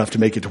you got enough to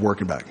make it to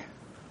work and back.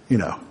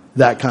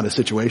 That kind of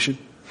situation.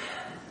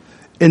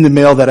 In the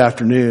mail that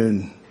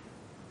afternoon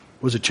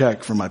was a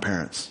check from my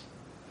parents.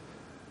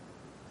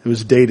 It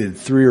was dated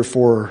 3 or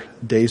 4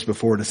 days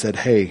before, and it said,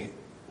 hey,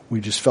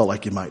 we just felt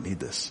like you might need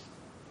this.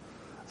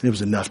 And it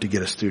was enough to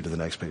get us through to the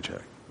next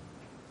paycheck.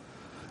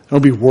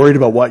 Don't be worried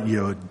about what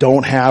you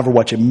don't have or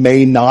what you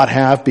may not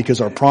have,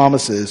 because our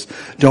promises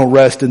don't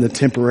rest in the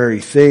temporary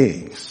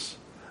things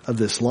of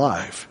this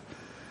life.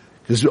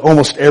 Because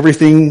almost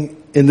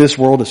everything in this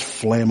world is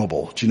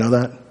flammable. Do you know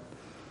that?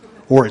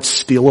 Or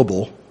it's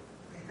stealable.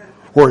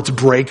 Or it's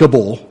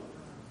breakable.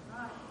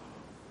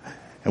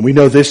 And we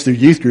know this through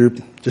youth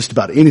group, just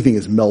about anything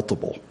is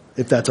meltable,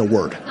 if that's a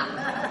word.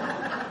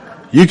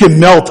 You can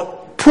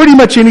melt pretty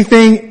much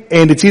anything,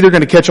 and it's either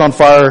going to catch on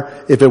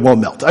fire if it won't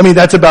melt. I mean,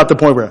 that's about the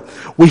point we're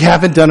at. We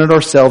haven't done it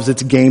ourselves.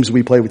 It's games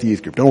we play with the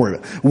youth group. Don't worry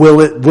about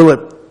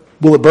it.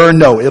 Will it burn?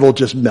 No, it'll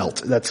just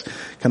melt. That's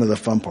kind of the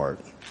fun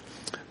part.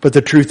 But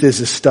the truth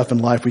is stuff in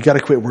life. We got to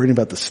quit worrying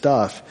about the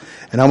stuff.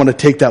 And I want to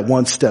take that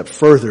one step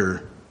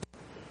further.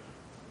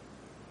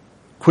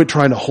 Quit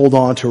trying to hold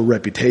on to a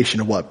reputation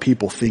of what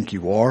people think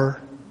you are,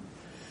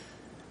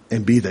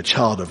 and be the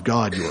child of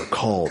God you are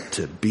called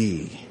to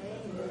be.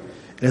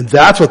 And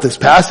that's what this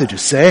passage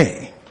is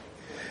saying.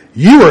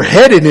 You are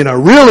headed in a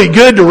really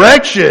good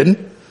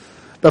direction,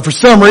 but for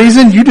some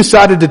reason you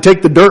decided to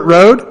take the dirt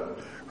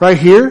road right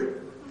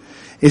here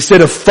instead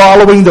of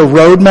following the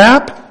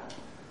roadmap.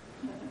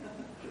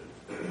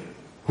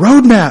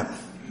 Roadmap.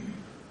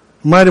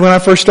 When I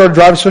first started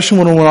driving, especially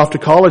when I went off to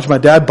college, my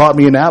dad bought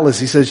me an atlas.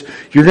 He says,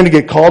 you're going to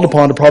get called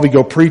upon to probably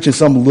go preach in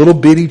some little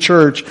bitty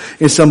church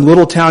in some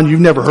little town you've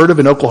never heard of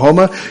in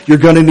Oklahoma. You're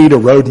going to need a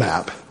road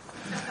map.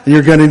 And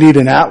you're going to need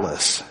an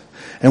atlas.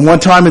 And one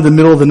time in the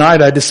middle of the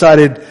night, I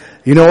decided,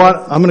 you know what?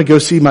 I'm going to go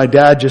see my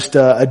dad just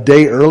a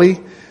day early.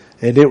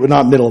 And it was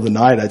not middle of the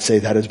night. I'd say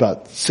that is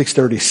about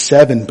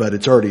 6:37, but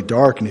it's already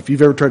dark. And if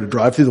you've ever tried to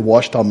drive through the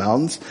Ouachita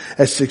Mountains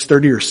at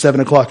 6:30 or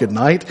 7 o'clock at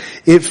night,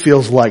 it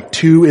feels like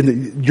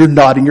 2 you're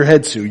nodding your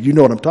head, Sue. You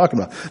know what I'm talking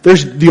about.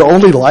 The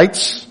only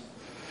lights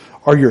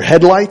are your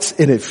headlights,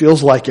 and it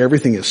feels like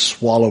everything is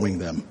swallowing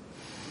them.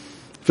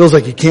 It feels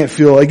like you can't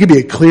feel, it could be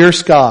a clear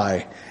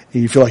sky,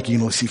 and you feel like you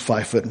can only see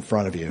 5 foot in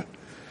front of you.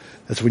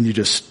 That's when you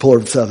just pull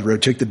over to the side of the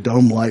road, check the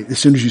dome light. As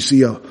soon as you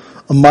see a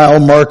mile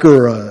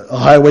marker or a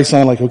highway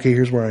sign, like, okay,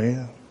 here's where I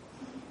am.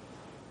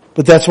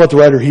 But that's what the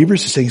writer of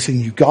Hebrews is saying. He's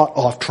saying you got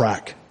off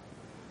track.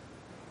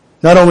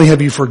 Not only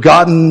have you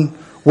forgotten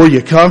where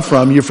you come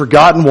from, you've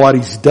forgotten what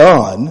he's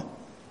done,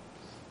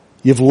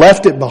 you've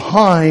left it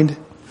behind,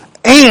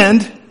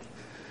 and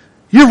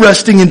you're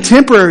resting in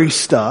temporary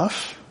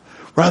stuff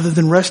rather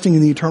than resting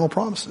in the eternal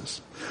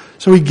promises.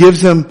 So he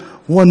gives them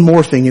one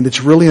more thing, and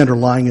it's really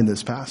underlying in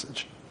this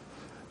passage.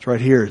 It's right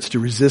here. It's to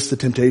resist the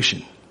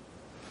temptation.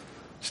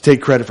 To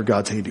take credit for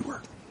God's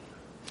handiwork.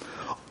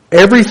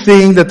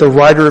 Everything that the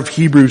writer of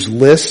Hebrews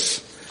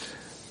lists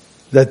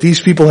that these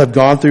people have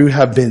gone through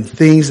have been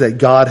things that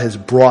God has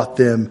brought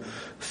them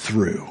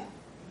through.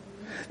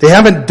 They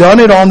haven't done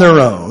it on their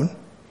own.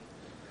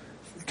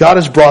 God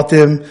has brought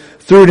them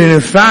through it. And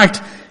in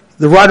fact,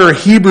 the writer of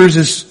Hebrews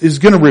is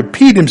going to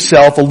repeat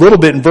himself a little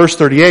bit in verse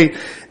 38.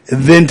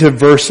 Then to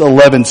verse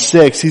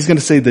 11:6, he's going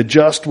to say the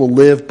just will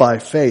live by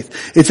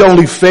faith. It's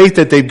only faith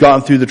that they've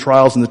gone through the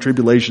trials and the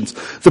tribulations,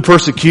 the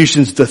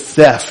persecutions, the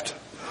theft,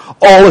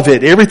 all of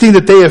it, everything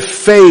that they have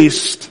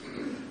faced.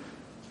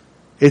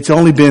 It's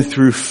only been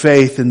through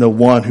faith in the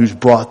one who's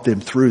brought them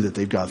through that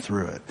they've gone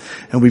through it.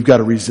 And we've got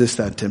to resist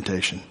that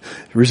temptation.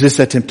 Resist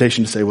that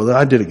temptation to say, well,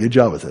 I did a good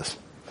job with this.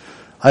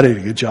 I did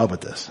a good job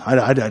with this.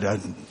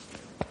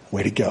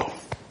 Way to go.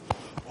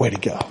 Way to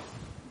go.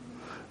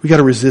 We got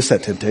to resist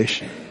that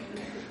temptation.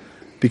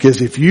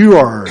 Because if you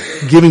are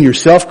giving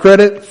yourself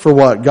credit for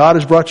what God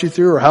has brought you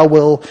through or how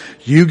well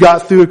you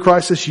got through a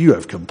crisis, you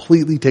have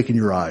completely taken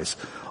your eyes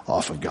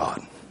off of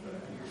God.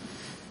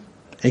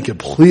 And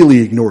completely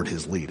ignored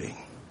his leading.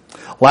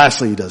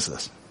 Lastly, he does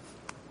this.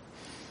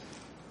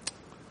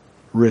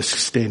 Risk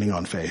standing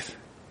on faith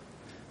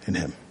in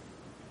him.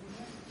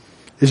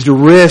 Is to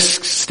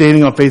risk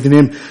standing on faith in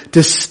him.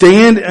 To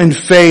stand in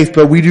faith,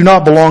 but we do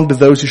not belong to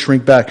those who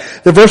shrink back.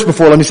 The verse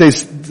before,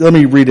 let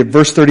me read it.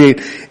 Verse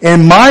 38.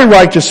 And my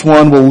righteous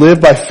one will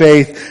live by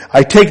faith.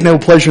 I take no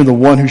pleasure in the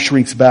one who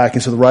shrinks back.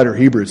 And so the writer of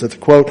Hebrews, that's a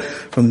quote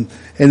from,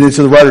 and then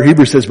so the writer of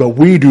Hebrews says, but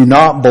we do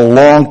not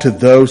belong to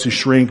those who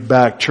shrink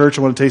back. Church,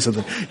 I want to tell you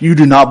something. You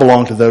do not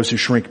belong to those who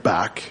shrink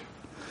back.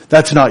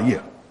 That's not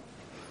you.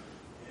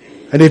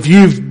 And if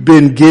you've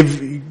been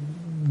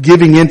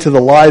giving into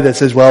the lie that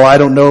says, well, I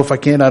don't know if I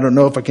can, I don't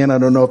know if I can, I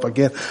don't know if I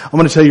can. I'm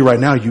going to tell you right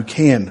now, you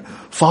can.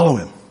 Follow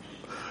him.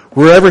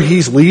 Wherever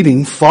he's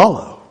leading,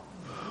 follow.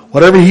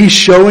 Whatever he's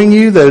showing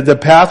you, the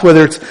path,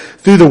 whether it's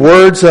through the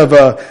words of,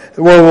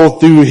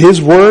 through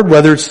his word,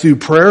 whether it's through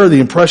prayer or the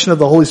impression of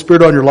the Holy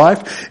Spirit on your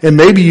life, and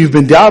maybe you've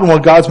been doubting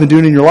what God's been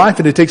doing in your life,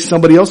 and it takes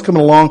somebody else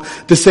coming along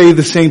to say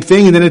the same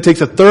thing, and then it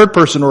takes a third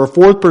person or a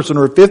fourth person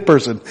or a fifth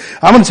person.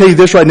 I'm going to tell you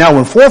this right now,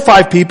 when 4 or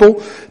 5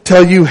 people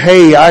tell you,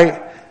 hey,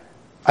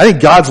 I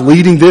think God's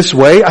leading this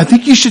way, I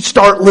think you should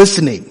start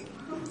listening.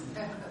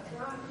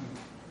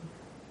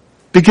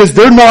 Because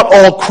they're not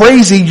all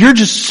crazy, you're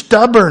just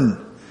stubborn.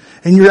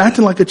 And you're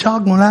acting like a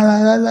child going,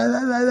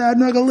 I'm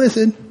not going to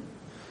listen.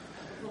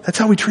 That's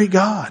how we treat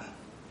God.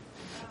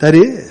 That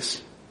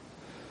is.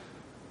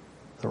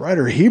 The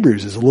writer of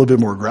Hebrews is a little bit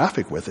more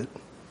graphic with it.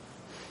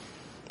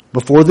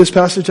 Before this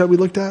passage that we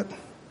looked at,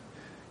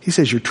 he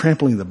says you're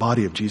trampling the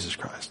body of Jesus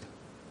Christ.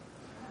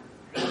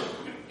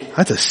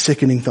 That's a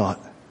sickening thought.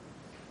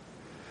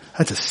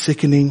 That's a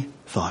sickening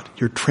thought.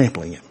 You're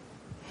trampling him.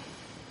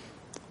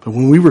 But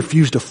when we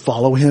refuse to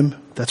follow him,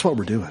 that's what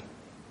we're doing.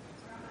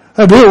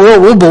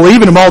 We'll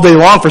believe in him all day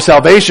long for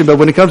salvation, but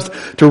when it comes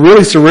to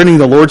really surrendering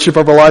the lordship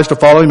of our lives to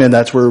follow him, and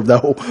that's where,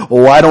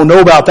 I don't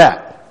know about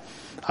that.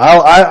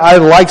 I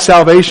like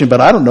salvation, but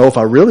I don't know if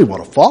I really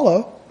want to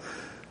follow.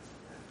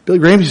 Billy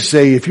Graham used to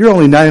say, if you're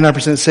only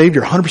 99% saved,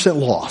 you're 100%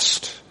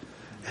 lost.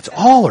 It's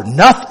all or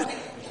nothing.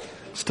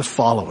 It's to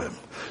follow him.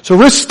 So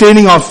risk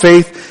standing on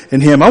faith in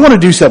him. I want to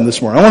do something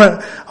this morning.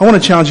 I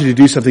want to challenge you to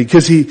do something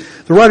because the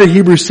writer of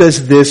Hebrews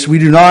says this, we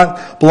do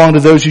not belong to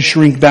those who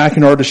shrink back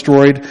and are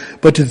destroyed,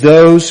 but to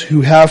those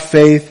who have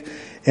faith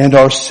and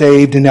are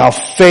saved. And now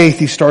faith,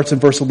 he starts in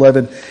verse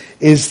 11,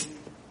 is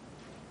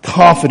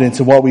confidence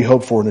in what we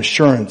hope for, an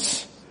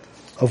assurance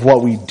of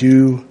what we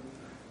do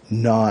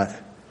not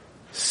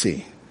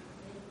see.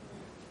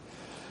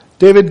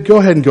 David, go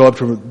ahead and go up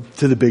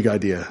to the big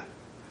idea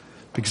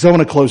because I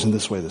want to close in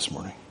this way this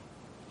morning.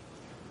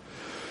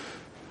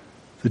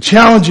 The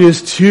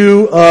challenges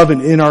to, of,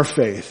 and in our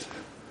faith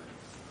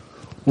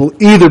will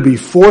either be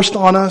forced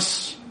on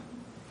us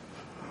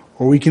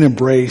or we can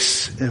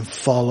embrace and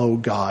follow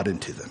God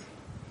into them.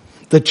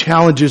 The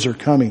challenges are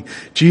coming.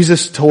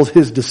 Jesus told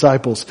his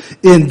disciples,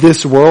 in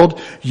this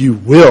world, you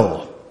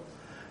will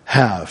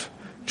have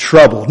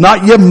trouble.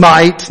 Not you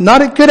might,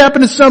 not it could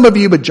happen to some of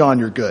you, but John,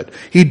 you're good.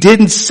 He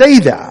didn't say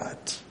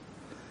that.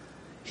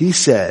 He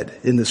said,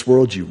 in this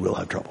world, you will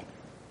have trouble.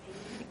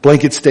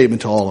 Blanket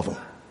statement to all of them.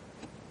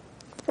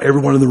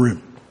 Everyone in the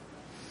room.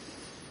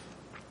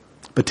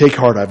 But take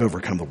heart, I've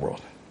overcome the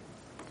world.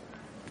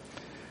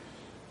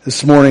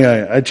 This morning,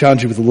 I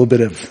challenge you with a little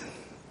bit of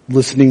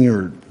listening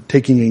or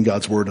taking in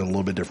God's word in a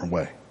little bit different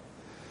way.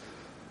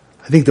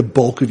 I think the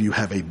bulk of you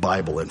have a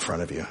Bible in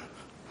front of you.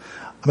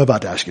 I'm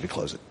about to ask you to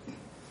close it.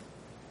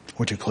 I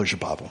want you to close your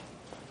Bible.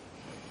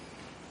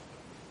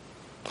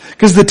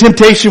 Because the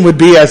temptation would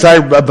be, as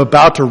I'm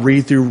about to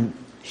read through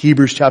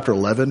Hebrews chapter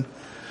 11,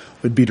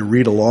 would be to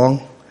read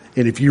along.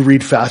 And if you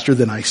read faster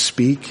than I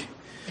speak,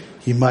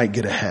 you might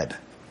get ahead.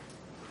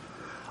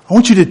 I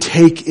want you to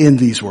take in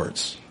these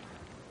words.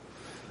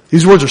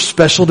 These words are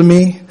special to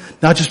me,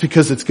 not just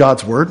because it's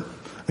God's word.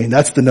 I mean,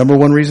 that's the number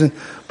one reason.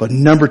 But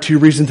number two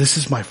reason, this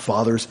is my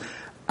Father's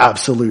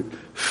absolute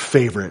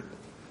favorite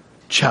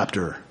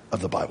chapter of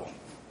the Bible.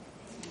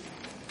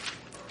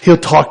 He'll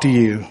talk to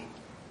you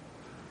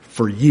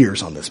for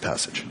years on this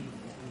passage.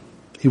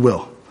 He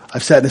will.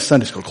 I've sat in a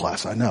Sunday school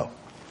class, I know.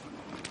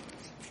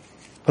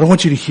 But I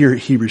want you to hear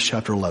Hebrews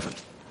chapter 11.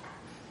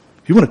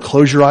 If you want to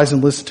close your eyes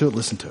and listen to it,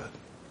 listen to it.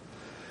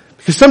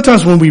 Because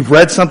sometimes when we've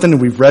read something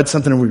and we've read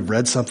something and we've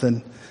read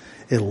something,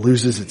 it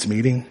loses its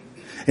meaning.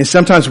 And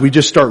sometimes we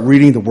just start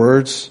reading the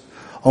words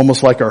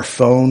almost like our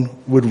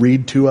phone would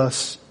read to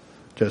us,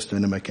 just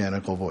in a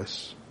mechanical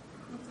voice.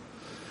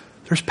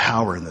 There's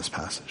power in this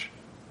passage.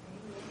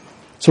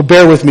 So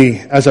bear with me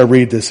as I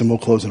read this and we'll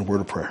close in a word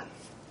of prayer.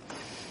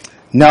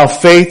 Now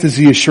faith is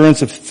the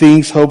assurance of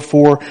things hoped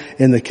for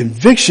and the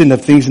conviction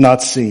of things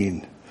not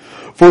seen.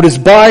 For it is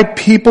by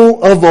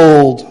people of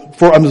old,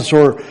 for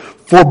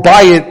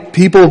by it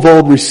people of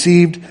old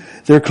received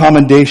their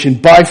commendation.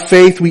 By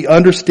faith we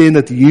understand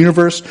that the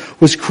universe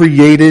was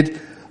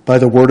created by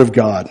the word of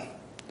God.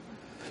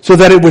 So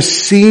that it was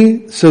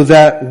seen, so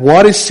that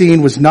what is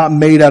seen was not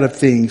made out of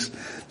things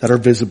that are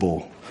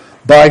visible.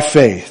 By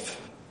faith,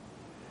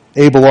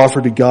 Abel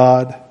offered to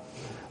God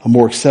a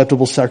more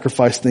acceptable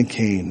sacrifice than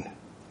Cain,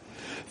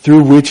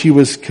 through which he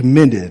was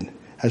commended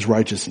as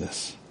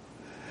righteousness.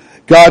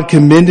 God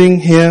commending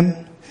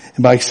him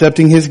and by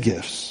accepting his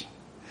gifts.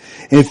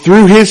 And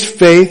through his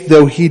faith,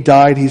 though he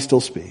died, he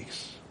still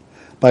speaks.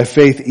 By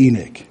faith,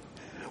 Enoch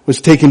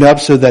was taken up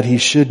so that he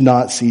should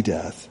not see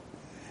death.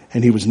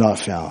 And he was not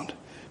found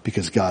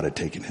because God had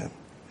taken him.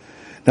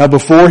 Now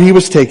before he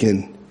was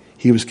taken,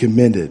 he was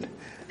commended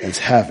as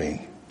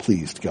having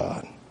pleased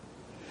God.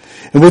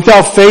 And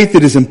without faith,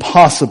 it is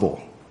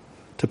impossible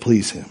to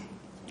please him.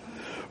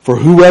 For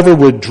whoever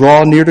would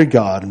draw near to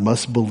God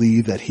must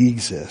believe that he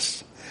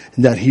exists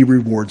and that he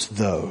rewards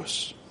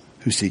those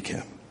who seek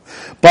him.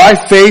 By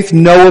faith,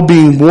 Noah,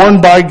 being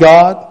warned by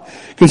God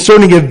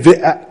concerning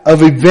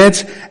of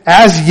events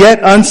as yet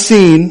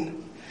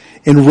unseen,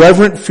 in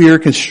reverent fear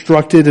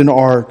constructed an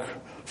ark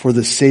for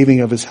the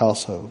saving of his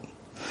household.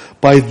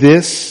 By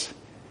this,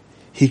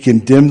 he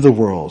condemned the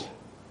world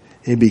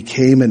and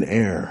became an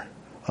heir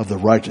of the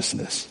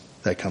righteousness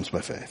that comes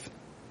by faith.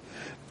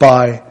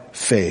 By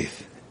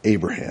faith,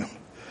 Abraham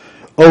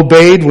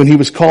obeyed when he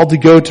was called to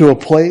go to a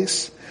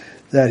place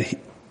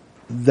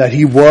that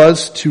he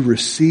was to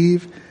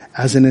receive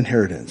as an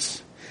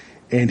inheritance.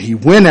 And he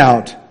went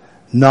out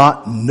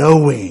not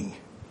knowing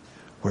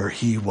where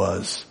he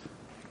was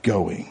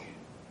going.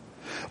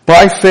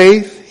 By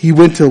faith, he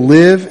went to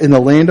live in the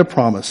land of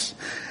promise,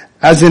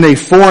 as in a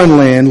foreign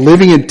land,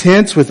 living in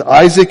tents with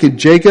Isaac and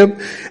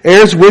Jacob,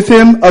 heirs with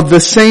him of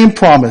the same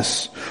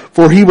promise.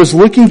 For he was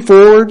looking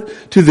forward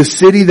to the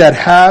city that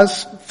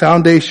has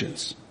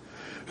foundations,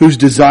 whose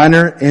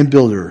designer and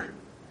builder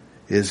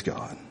is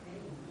God.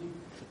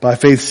 By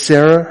faith,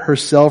 Sarah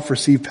herself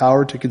received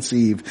power to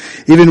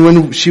conceive, even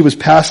when she was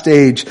past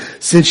age,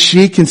 since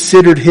she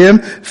considered him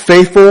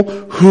faithful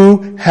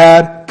who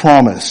had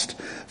promised.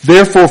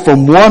 Therefore,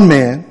 from one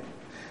man,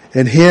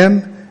 and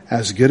him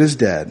as good as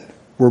dead,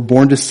 were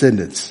born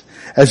descendants,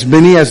 as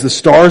many as the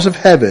stars of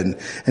heaven,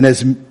 and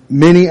as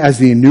many as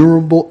the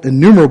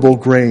innumerable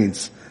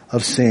grains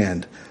of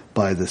sand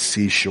by the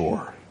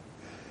seashore.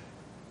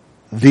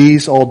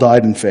 These all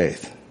died in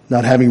faith,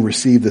 not having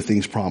received the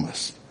things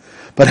promised,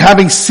 but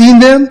having seen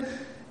them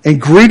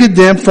and greeted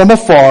them from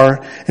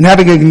afar, and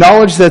having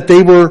acknowledged that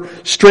they were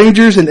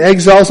strangers and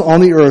exiles on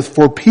the earth.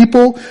 For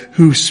people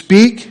who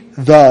speak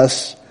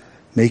thus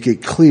make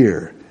it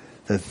clear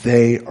that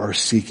they are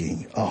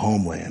seeking a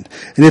homeland.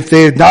 And if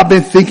they had not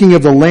been thinking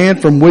of the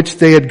land from which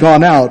they had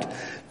gone out,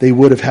 they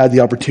would have had the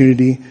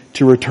opportunity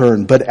to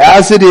return. But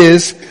as it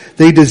is,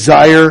 they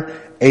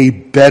desire a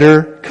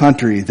better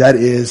country, that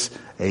is,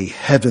 a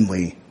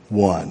heavenly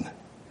one.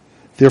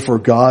 Therefore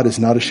God is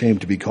not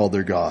ashamed to be called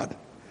their God,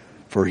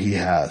 for he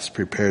has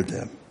prepared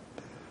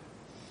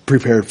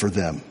for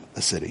them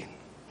a city.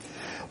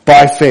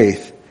 By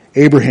faith,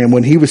 Abraham,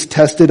 when he was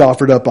tested,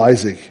 offered up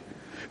Isaac,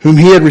 whom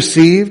he had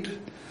received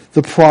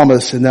the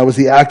promise, and that was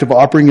the act of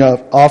offering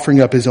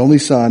up his only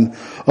son,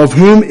 of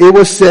whom it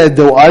was said,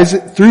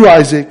 through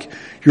Isaac,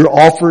 your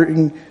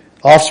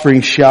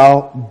offspring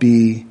shall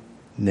be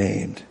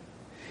named.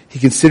 He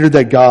considered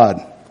that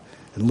God,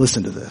 and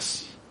listen to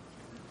this.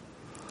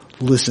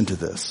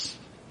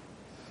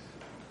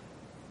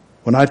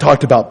 When I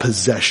talked about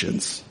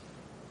possessions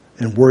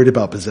and worried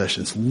about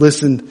possessions,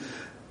 listen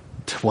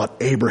to what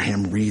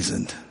Abraham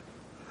reasoned.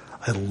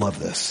 I love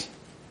this.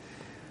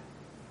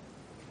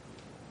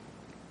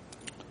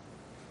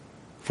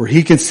 For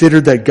he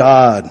considered that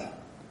God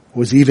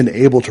was even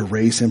able to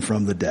raise him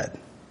from the dead,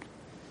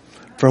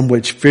 from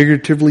which,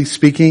 figuratively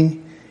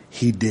speaking,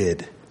 he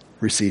did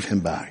receive him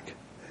back.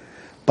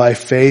 By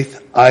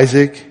faith,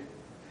 Isaac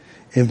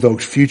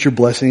invoked future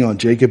blessing on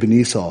Jacob and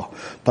Esau.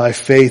 By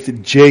faith,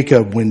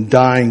 Jacob, when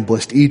dying,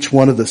 blessed each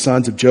one of the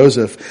sons of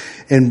Joseph,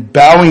 and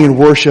bowing in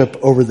worship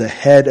over the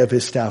head of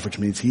his staff, which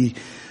means he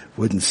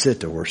wouldn't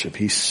sit to worship.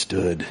 He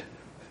stood.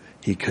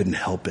 He couldn't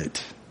help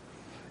it.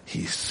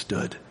 He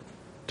stood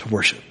to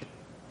worship.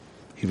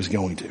 He was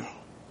going to.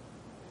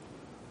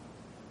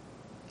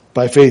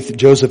 By faith,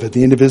 Joseph, at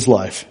the end of his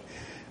life,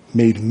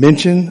 made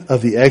mention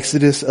of the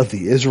exodus of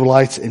the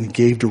Israelites and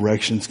gave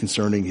directions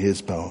concerning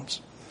his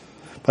bones.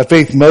 By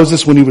faith,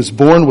 Moses, when he was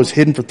born, was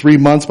hidden for 3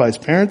 months by his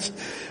parents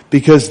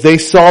because they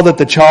saw that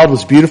the child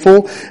was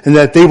beautiful and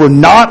that they were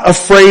not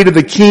afraid of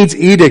the king's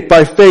edict.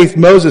 By faith,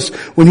 Moses,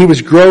 when he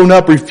was grown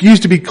up,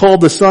 refused to be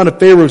called the son of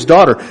Pharaoh's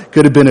daughter.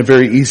 Could have been a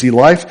very easy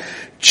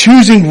life.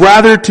 Choosing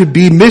rather to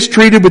be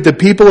mistreated with the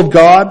people of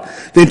God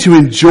than to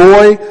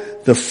enjoy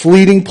the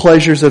fleeting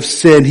pleasures of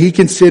sin. He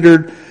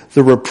considered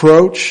the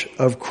reproach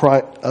of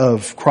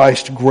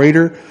Christ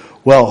greater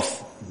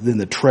wealth than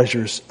the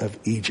treasures of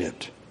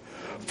Egypt,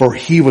 for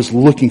he was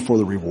looking for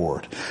the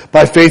reward.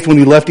 By faith, when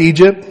he left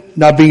Egypt,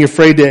 not being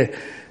afraid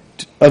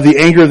of the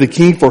anger of the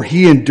king, for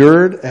he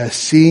endured as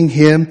seeing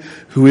him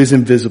who is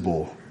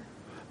invisible.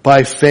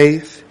 By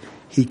faith,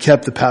 he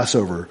kept the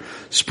Passover,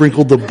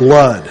 sprinkled the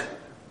blood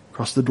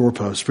across the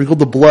doorpost, sprinkled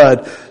the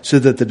blood so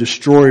that the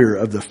destroyer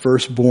of the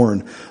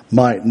firstborn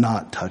might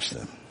not touch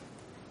them.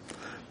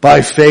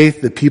 By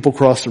faith, the people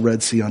crossed the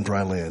Red Sea on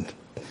dry land.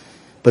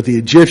 But the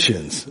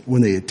Egyptians,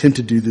 when they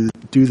attempted to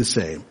do the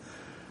same,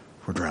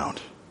 were drowned.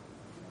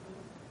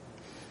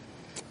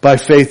 By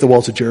faith, the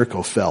walls of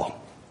Jericho fell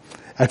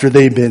after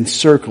they had been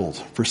circled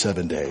for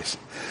 7 days.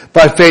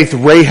 By faith,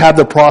 Rahab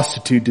the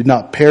prostitute did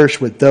not perish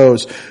with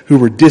those who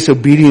were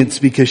disobedient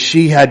because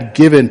she had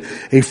given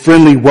a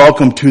friendly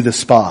welcome to the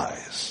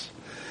spies.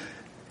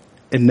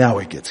 And now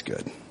it gets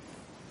good.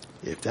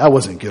 If that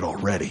wasn't good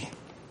already,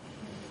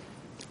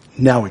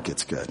 now it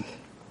gets good.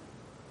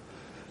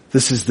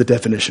 This is the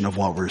definition of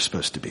what we're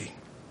supposed to be.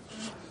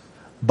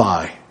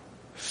 By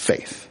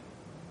faith.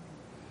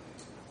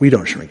 We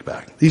don't shrink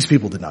back. These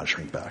people did not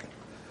shrink back.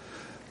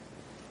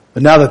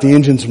 But now that the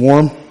engine's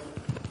warm,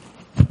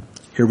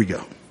 here we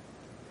go.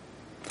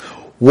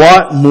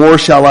 What more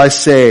shall I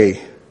say?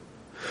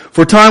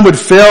 For time would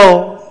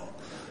fail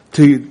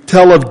to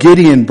tell of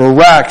Gideon,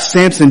 Barak,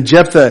 Samson,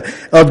 Jephthah,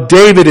 of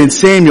David and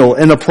Samuel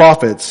and the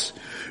prophets,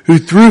 who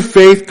through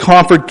faith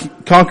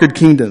conquered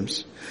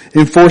kingdoms,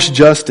 enforced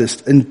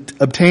justice, and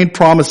obtained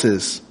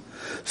promises,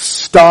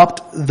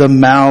 stopped the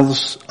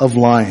mouths of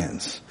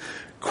lions,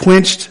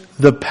 quenched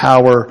the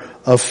power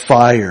of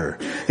fire,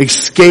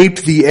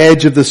 escaped the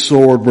edge of the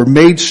sword, were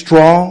made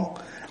strong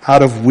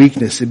out of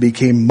weakness, and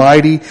became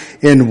mighty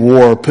in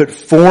war, put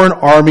foreign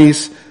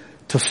armies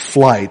to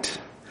flight.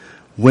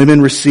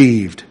 Women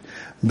received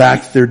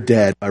back their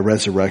dead by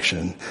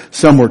resurrection.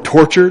 Some were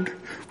tortured,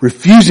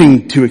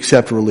 refusing to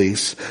accept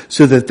release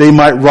so that they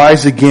might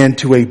rise again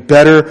to a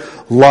better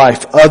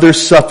life.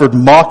 Others suffered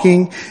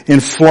mocking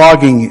and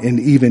flogging and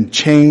even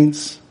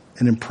chains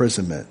and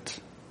imprisonment.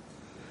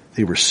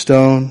 They were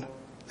stoned.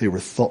 They were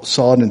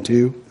sawed in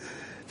two.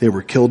 They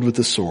were killed with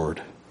the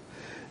sword.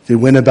 They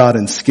went about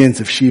in skins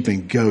of sheep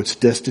and goats,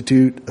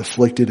 destitute,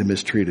 afflicted, and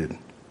mistreated,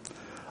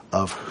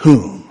 of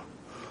whom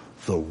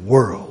the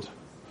world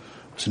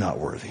was not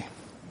worthy.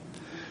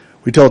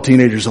 We tell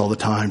teenagers all the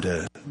time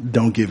to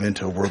don't give in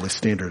to a worldly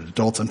standard.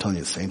 Adults, I'm telling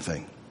you the same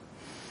thing.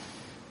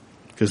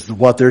 Because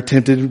what they're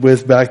tempted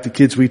with back the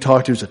kids we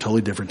talk to is a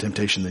totally different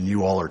temptation than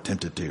you all are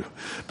tempted to.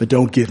 But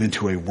don't give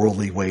into a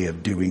worldly way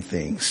of doing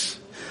things.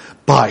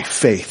 By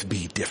faith,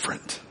 be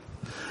different.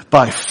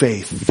 By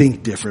faith,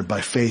 think different.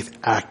 By faith,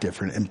 act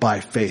different. And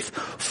by faith,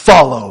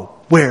 follow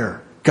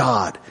where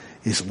God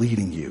is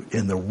leading you.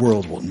 And the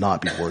world will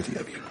not be worthy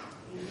of you.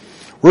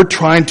 We're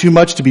trying too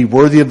much to be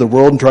worthy of the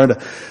world and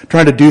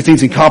trying to do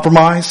things in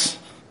compromise.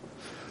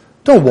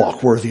 Don't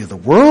walk worthy of the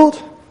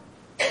world.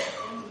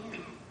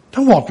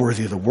 Don't walk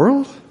worthy of the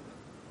world.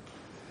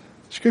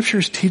 Scripture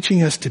is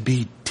teaching us to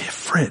be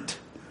different.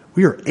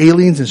 We are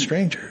aliens and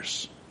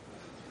strangers.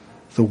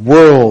 The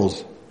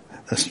world,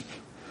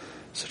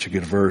 Such a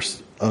good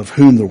verse. Of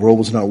whom the world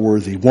was not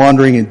worthy,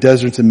 wandering in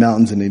deserts and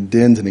mountains and in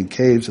dens and in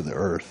caves of the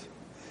earth.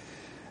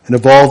 And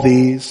of all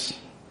these,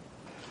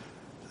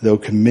 though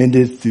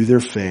commended through their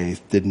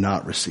faith, did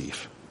not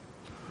receive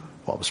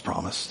what was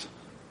promised.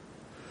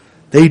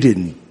 They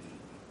didn't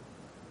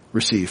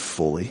receive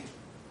fully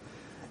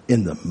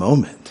in the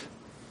moment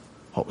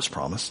what was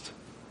promised.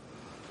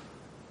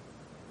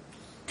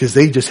 Because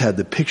they just had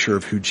the picture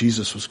of who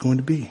Jesus was going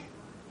to be.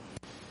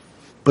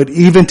 But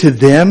even to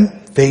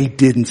them, they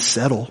didn't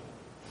settle.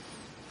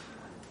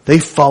 They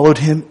followed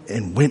him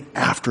and went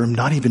after him,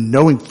 not even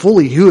knowing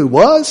fully who it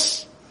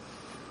was.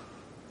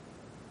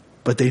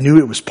 But they knew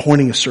it was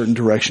pointing a certain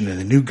direction and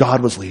they knew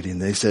God was leading.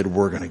 They said,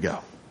 we're going to go.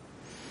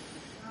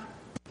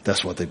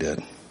 That's what they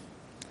did.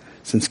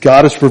 Since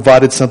God has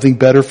provided something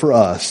better for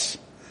us,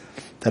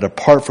 that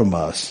apart from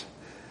us,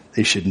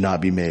 they should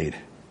not be made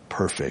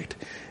perfect.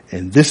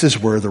 And this is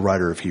where the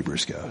writer of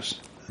Hebrews goes.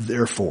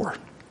 Therefore,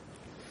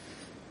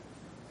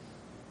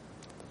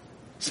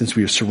 since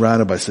we are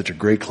surrounded by such a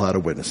great cloud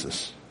of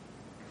witnesses,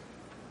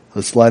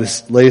 let's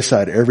lay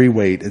aside every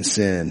weight and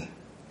sin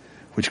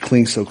which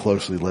clings so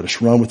closely. Let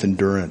us run with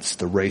endurance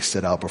the race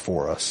set out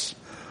before us,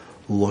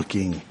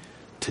 looking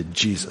to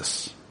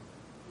Jesus,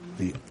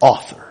 the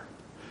author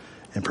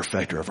and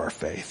perfecter of our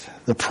faith.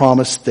 The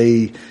promise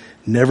they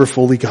never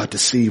fully got to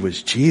see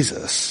was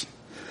Jesus,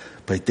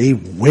 but they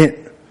went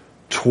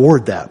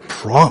toward that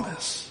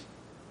promise.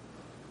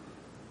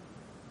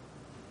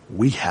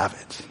 We have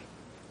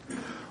it.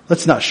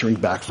 Let's not shrink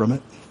back from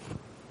it,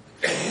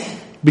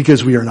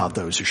 because we are not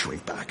those who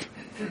shrink back.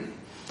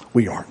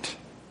 We aren't.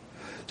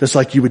 Just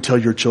like you would tell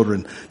your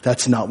children,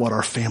 that's not what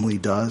our family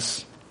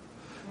does.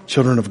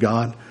 Children of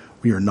God,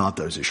 we are not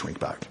those who shrink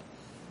back.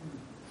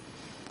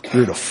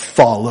 We're to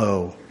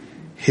follow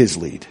his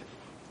lead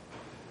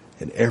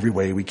in every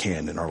way we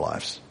can in our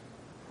lives.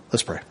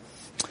 Let's pray.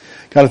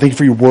 God, I thank you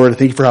for your word. I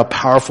thank you for how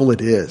powerful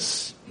it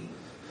is.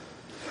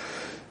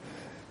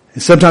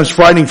 It's sometimes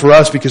frightening for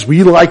us because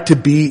we like to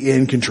be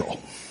in control.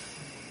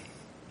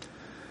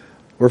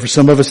 Or for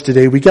some of us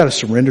today, we got to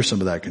surrender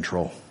some of that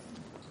control.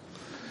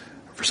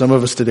 For some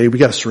of us today, we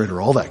got to surrender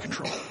all that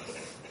control.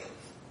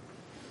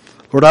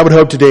 Lord, I would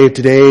hope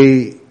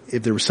today,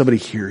 if there was somebody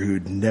here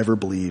who'd never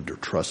believed or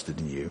trusted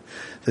in you,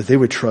 that they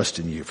would trust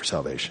in you for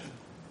salvation.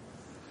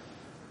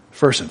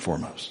 First and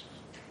foremost.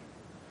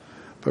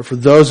 But for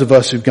those of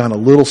us who've gone a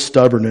little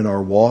stubborn in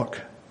our walk,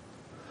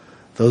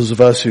 those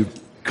of us who've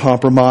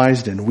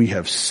compromised and we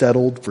have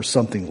settled for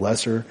something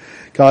lesser,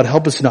 God,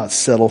 help us not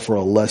settle for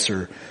a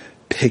lesser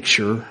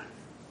picture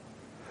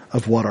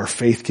of what our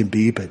faith can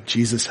be, but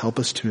Jesus, help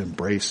us to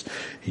embrace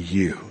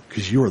you,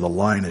 because you are the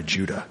Lion of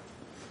Judah.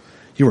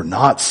 You are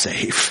not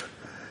safe,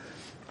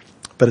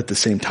 but at the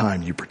same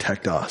time, you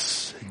protect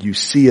us. You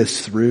see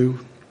us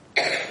through.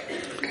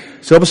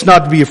 So help us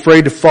not to be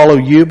afraid to follow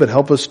you, but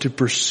help us to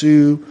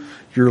pursue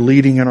your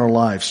leading in our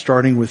lives,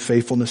 starting with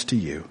faithfulness to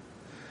you,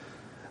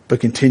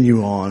 but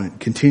continuing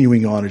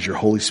on as your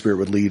Holy Spirit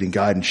would lead and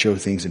guide and show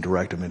things and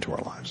direct them into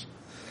our lives.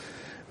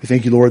 We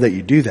thank you, Lord, that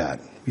you do that.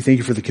 We thank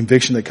you for the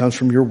conviction that comes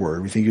from your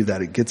word. We thank you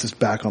that it gets us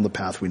back on the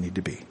path we need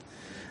to be.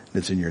 And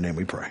it's in your name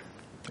we pray.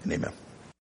 And amen.